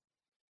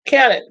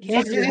 Can it?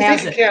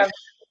 Has it? Can?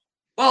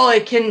 Well,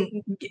 it can.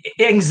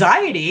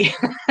 Anxiety,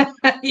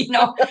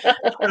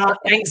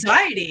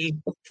 anxiety,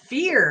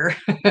 fear.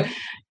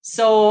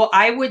 So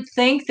I would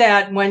think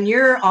that when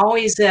you're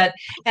always at,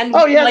 and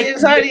the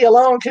anxiety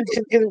alone can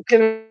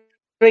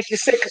make you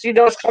sick because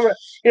it's coming.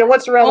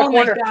 What's around the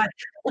corner.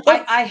 Oh my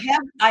God!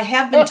 I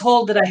have been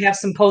told that I have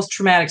some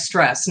post-traumatic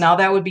stress. Now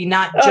that would be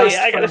not just.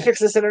 I gotta fix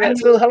this internet. I'm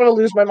gonna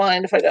lose my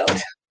mind if I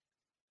don't.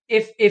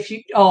 If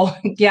you,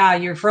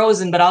 you're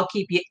frozen, but I'll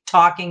keep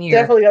talking here.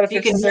 Definitely gotta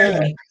fix this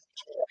internet.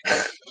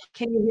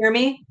 Can you hear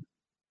me?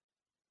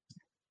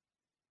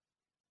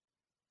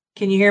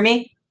 Can you hear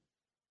me?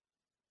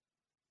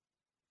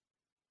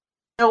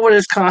 I know what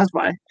it's caused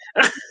by.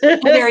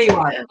 There you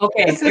are.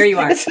 Okay, there you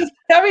are.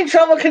 Having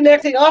trouble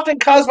connecting, often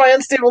caused by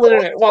unstable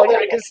internet. Well, yeah,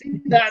 I can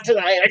see that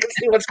tonight. I can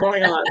see what's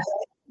going on.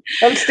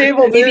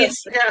 Unstable. Maybe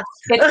it's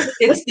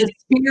the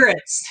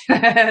spirits.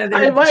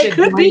 It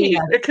could be.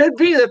 It could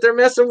be that they're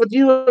messing with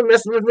you and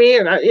messing with me,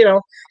 and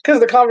because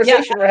of the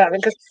conversation we're having.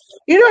 Because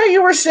how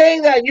you were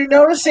saying that you're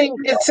noticing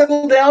it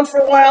settled down for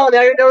a while, and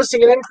now you're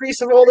noticing an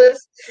increase of all this.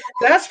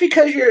 That's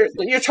because you're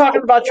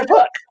talking about your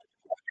book.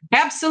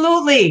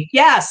 Absolutely.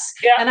 Yes.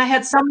 Yeah. And I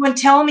had someone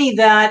tell me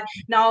that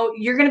now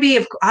you're going to be,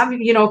 of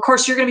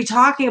course, you're going to be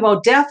talking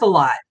about death a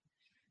lot.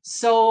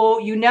 So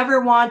you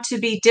never want to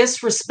be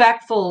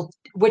disrespectful,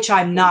 which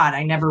I'm not.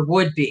 I never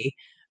would be.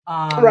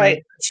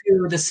 Right.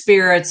 To the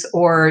spirits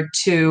or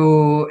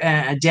to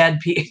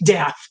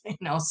death.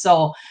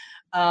 So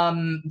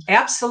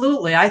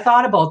absolutely. I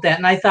thought about that,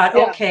 and I thought,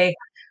 okay,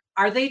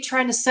 are they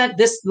trying to send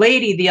this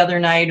lady the other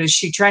night? Was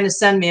she trying to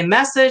send me a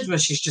message?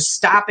 Was she just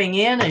stopping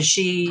in? Is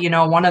she,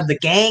 one of the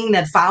gang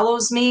that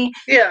follows me?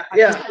 Yeah.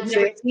 I've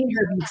never seen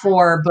her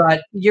before,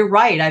 but you're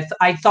right.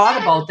 I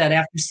thought about that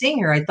after seeing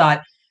her. I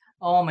thought,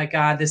 oh my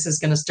God, this is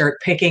going to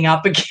start picking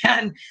up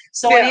again.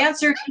 So in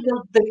answer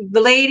to the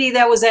lady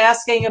that was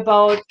asking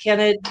about, can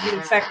it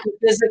affect you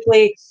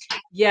physically?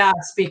 Yes,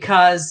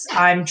 because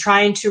I'm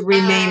trying to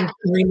remain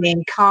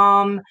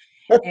calm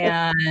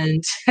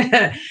and,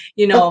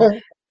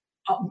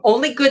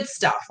 Only good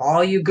stuff.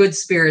 All you good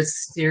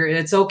spirits,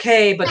 it's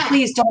okay, but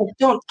please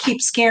don't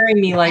keep scaring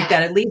me like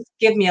that. At least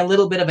give me a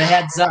little bit of a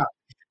heads up.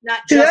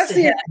 Not See, just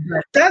a head,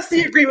 but that's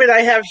the agreement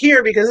I have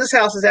here because this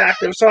house is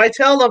active. So I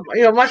tell them,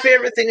 my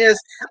favorite thing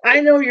is, I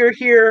know you're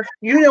here.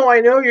 I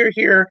know you're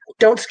here.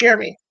 Don't scare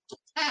me.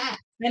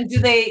 and do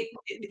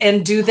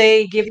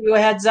they give you a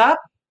heads up?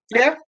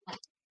 Yeah,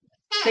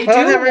 They I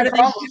don't do. have any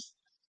problems.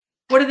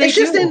 What do they It's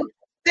just do?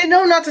 they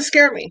know not to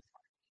scare me.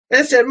 And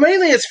it's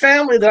mainly it's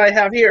family that I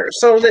have here,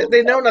 so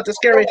they know not to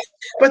scare me.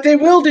 But they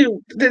will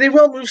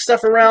move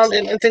stuff around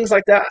and things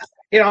like that.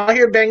 I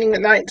hear banging at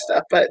night and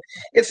stuff, but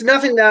it's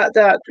nothing that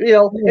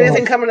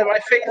anything coming at my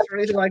face or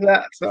anything like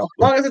that. So as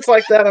long as it's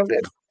like that, I'm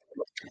good.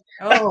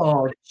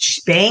 Oh,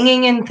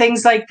 banging and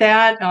things like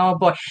that. Oh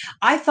boy,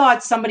 I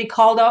thought somebody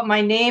called out my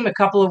name a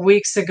couple of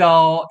weeks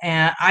ago,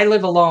 and I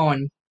live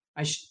alone.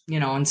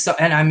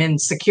 And I'm in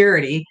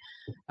security,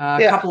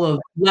 a couple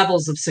of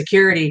levels of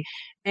security,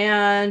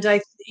 and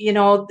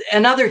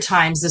and other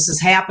times this has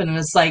happened, and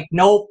it's like,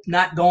 nope,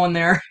 not going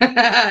there.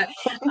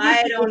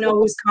 I don't know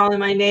who's calling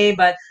my name,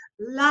 but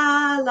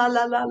la la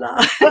la la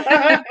la.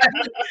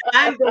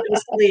 I'm going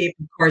to sleep.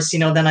 Of course,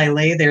 then I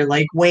lay there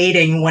like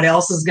waiting. What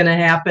else is going to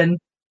happen?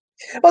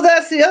 Well,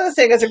 that's the other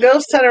thing. As a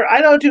ghost hunter,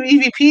 I don't do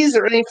EVPs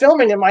or any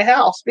filming in my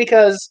house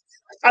because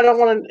I don't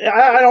want to.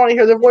 I don't want to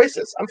hear their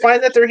voices. I'm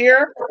fine that they're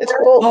here. It's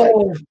cool.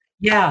 Oh,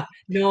 yeah.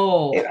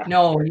 No,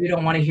 you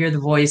don't want to hear the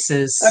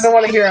voices. I don't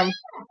want to hear them.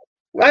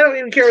 I don't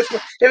even care if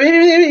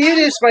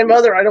it's my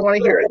mother. I don't want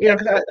to hear it.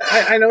 Because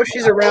I know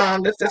she's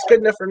around. That's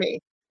good enough for me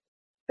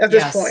at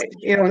this point.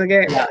 In the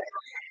game. Yeah.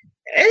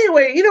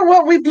 Anyway, you know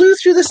what? We blew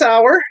through this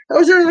hour.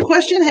 Was there a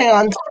question? Hang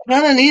on.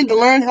 Gonna need to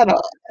learn how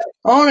to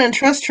own and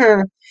trust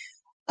her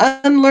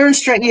unlearned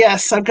strength.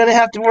 Yes, I'm gonna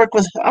have to work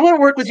with. I'm gonna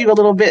work with you a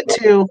little bit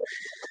too.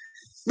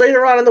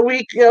 Later on in the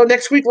week,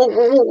 next week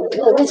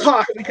we'll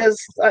talk because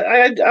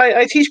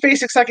I teach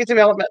basic psychic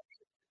development.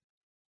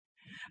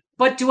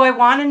 But do I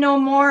want to know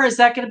more? Is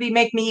that going to be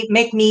make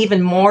me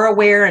even more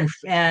aware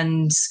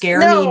and scare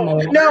me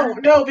more?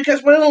 No,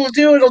 because what it'll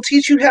do, it'll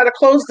teach you how to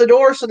close the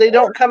door so they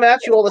don't come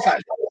at you all the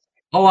time.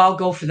 Oh, I'll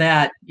go for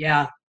that.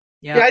 Yeah.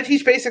 I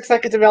teach basic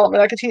psychic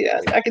development. I can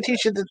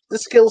teach you the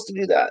skills to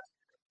do that.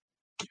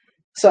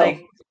 So,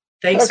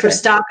 thanks for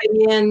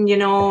stopping in. You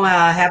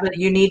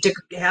need to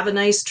have a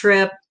nice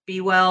trip.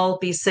 Be well.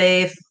 Be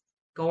safe.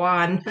 Go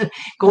on.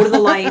 Go to the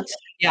light.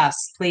 Yes,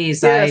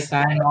 please. Yes.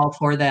 I'm all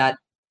for that.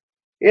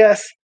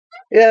 Yes.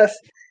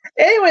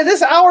 Anyway,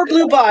 this hour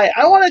blew by.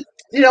 I want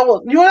to,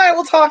 you and I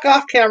will talk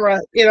off camera,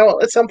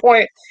 at some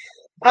point.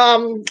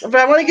 But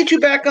I want to get you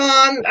back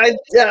on.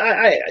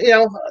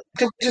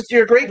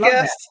 You're a great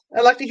guest.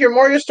 I'd like to hear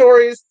more of your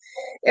stories.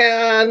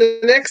 And the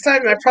next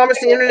time, I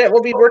promise the internet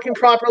will be working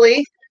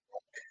properly.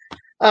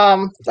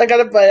 I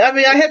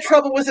had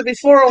trouble with it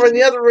before over in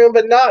the other room,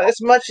 but not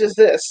as much as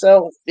this.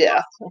 So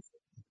yeah,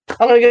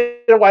 I'm gonna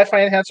get a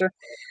Wi-Fi enhancer.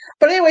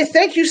 But anyway,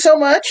 thank you so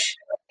much.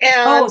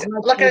 And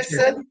like I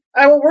said,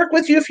 I will work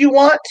with you if you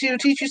want to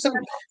teach you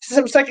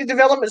some psychic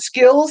development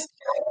skills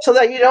so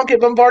that you don't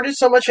get bombarded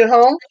so much at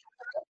home.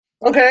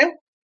 Okay?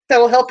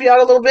 That'll help you out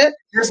a little bit.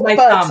 Here's my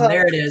thumb.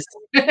 There it is.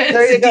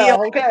 There you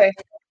go. Okay.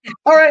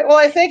 All right. Well,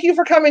 I thank you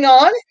for coming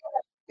on.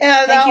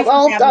 And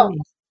I'll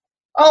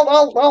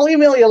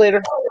email you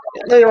later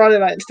on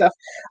tonight and stuff.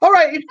 All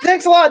right.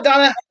 Thanks a lot,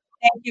 Donna.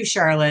 Thank you,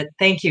 Charlotte.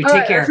 Thank you.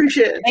 Take care. I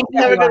appreciate it.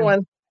 Have a good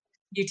one.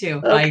 You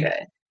too. Okay.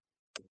 Bye.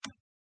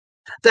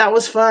 That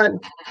was fun.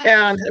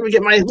 And let me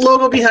get my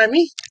logo behind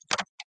me.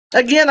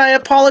 Again, I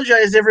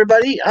apologize,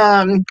 everybody.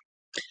 I'm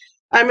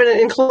in an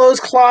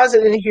enclosed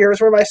closet in here.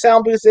 Is where my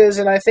sound booth is,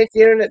 and I think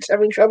the internet's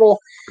having trouble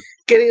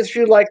getting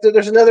through.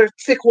 There's another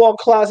thick wall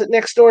closet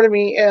next door to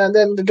me, and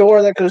then the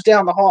door that goes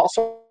down the hall.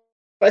 So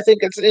I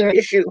think it's an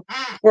issue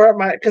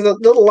because the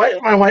little light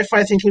on my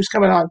Wi-Fi thing keeps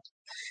coming on.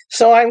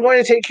 So I'm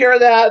going to take care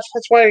of that.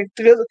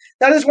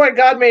 That is why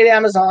God made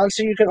Amazon,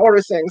 so you can order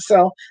things.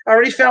 So I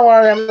already found one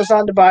on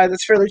Amazon to buy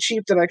that's fairly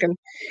cheap that I can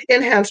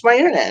enhance my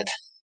internet.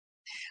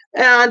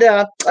 And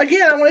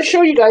again, I want to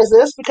show you guys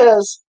this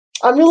because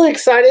I'm really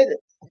excited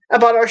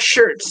about our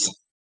shirts.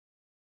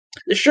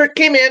 The shirt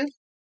came in.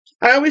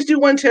 I always do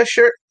one test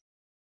shirt.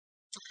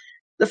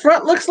 The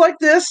front looks like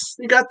this.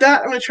 You got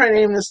that? I'm going to try and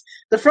name this.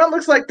 The front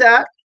looks like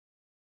that.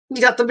 You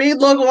got the big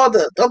logo on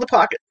the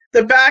pocket.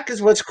 The back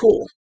is what's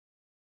cool.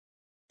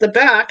 The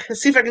back,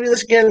 let's see if I can do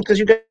this again because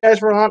you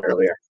guys were on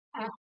earlier.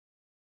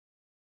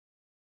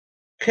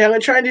 Okay, I'm going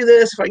to try and do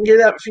this if I can get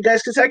it up. If you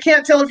guys can see, I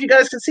can't tell if you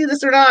guys can see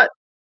this or not.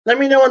 Let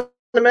me know in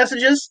the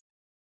messages.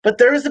 But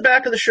there is the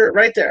back of the shirt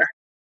right there.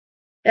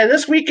 And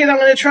this weekend, I'm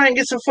going to try and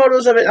get some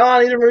photos of it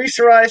on either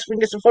Marisa or I so we can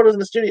get some photos in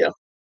the studio.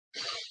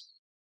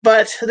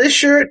 But this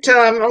shirt,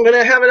 I'm going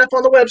to have it up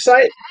on the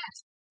website.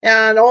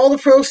 And all the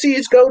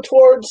proceeds go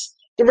towards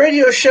the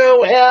radio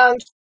show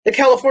and the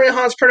California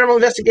Haunts Paranormal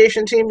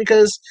Investigation Team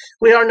because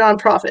we are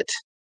nonprofit.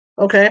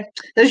 Okay?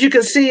 As you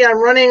can see,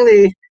 I'm running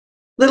the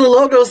little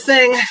logo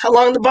thing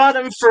along the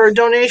bottom for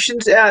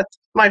donations at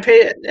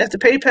the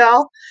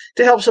PayPal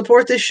to help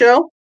support this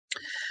show.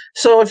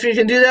 So if you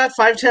can do that,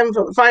 $5,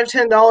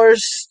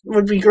 $10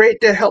 would be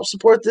great to help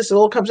support this. It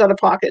all comes out of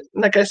pocket.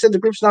 And like I said, the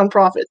group's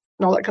nonprofit,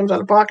 and all that comes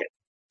out of pocket.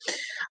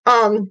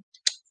 I'm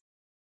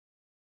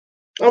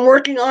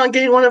working on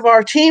getting one of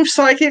our team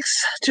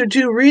psychics to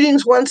do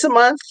readings once a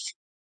month,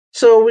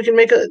 so we can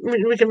make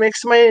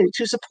some money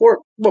to support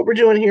what we're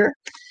doing here.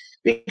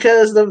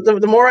 Because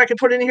the more I can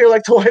put in here,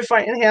 like the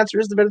Wi-Fi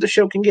enhancers, the better the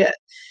show can get.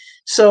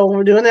 So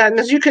we're doing that, and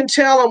as you can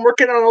tell, I'm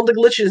working on all the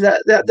glitches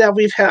that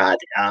we've had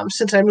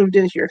since I moved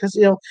in here. Because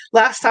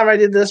last time I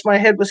did this, my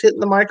head was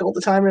hitting the mic all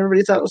the time.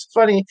 Everybody thought it was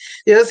funny.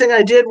 The other thing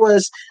I did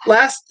was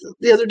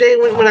the other day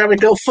when I would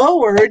go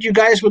forward, you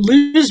guys would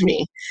lose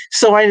me.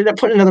 So I ended up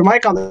putting another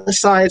mic on the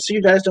side so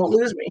you guys don't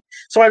lose me.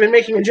 So I've been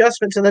making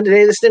adjustments, and then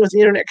today this thing with the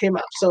internet came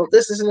up. So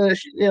this isn't an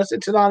issue.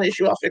 It's a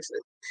non-issue. I'll fix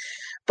it.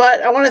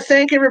 But I want to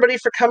thank everybody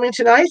for coming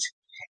tonight.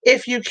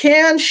 If you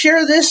can,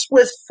 share this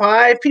with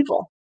 5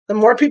 people. The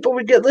more people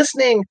we get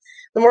listening,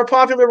 the more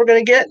popular we're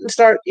going to get and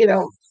start,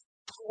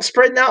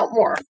 spreading out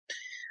more.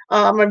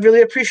 I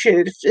really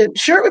appreciate it.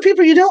 Share it with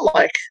people you don't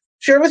like.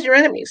 Share it with your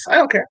enemies. I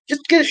don't care.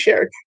 Just get it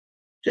shared.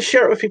 Just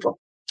share it with people.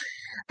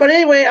 But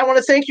anyway, I want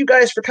to thank you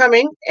guys for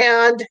coming.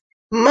 And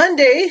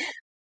Monday,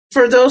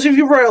 for those of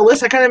you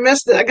royalists, I kind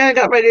of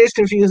got my days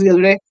confused the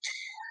other day.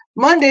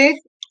 Monday,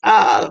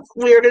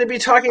 we are going to be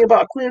talking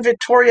about Queen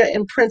Victoria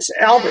and Prince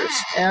Albert.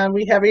 And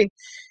we have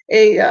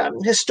a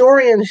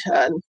historian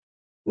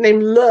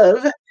named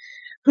Love,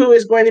 who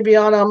is going to be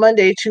on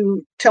Monday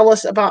to tell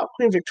us about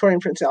Queen Victoria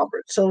and Prince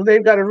Albert. So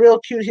they've got a real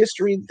cute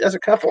history as a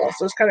couple.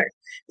 So it's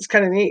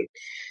kind of neat.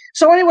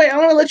 So anyway, I'm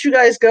going to let you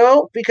guys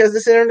go because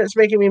this internet's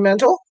making me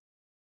mental.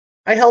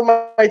 I held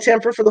my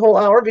temper for the whole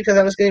hour because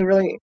I was getting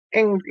really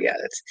angry at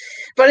it.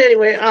 But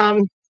anyway,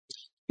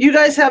 you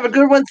guys have a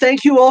good one.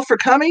 Thank you all for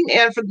coming.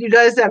 And for you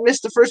guys that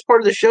missed the first part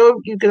of the show,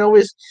 you can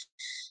always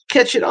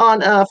catch it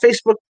on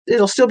Facebook.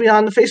 It'll still be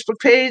on the Facebook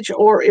page,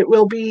 or it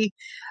will be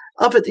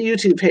up at the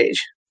YouTube page.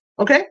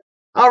 Okay?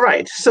 All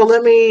right. So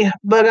let me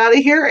bug out of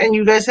here, and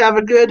you guys have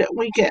a good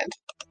weekend.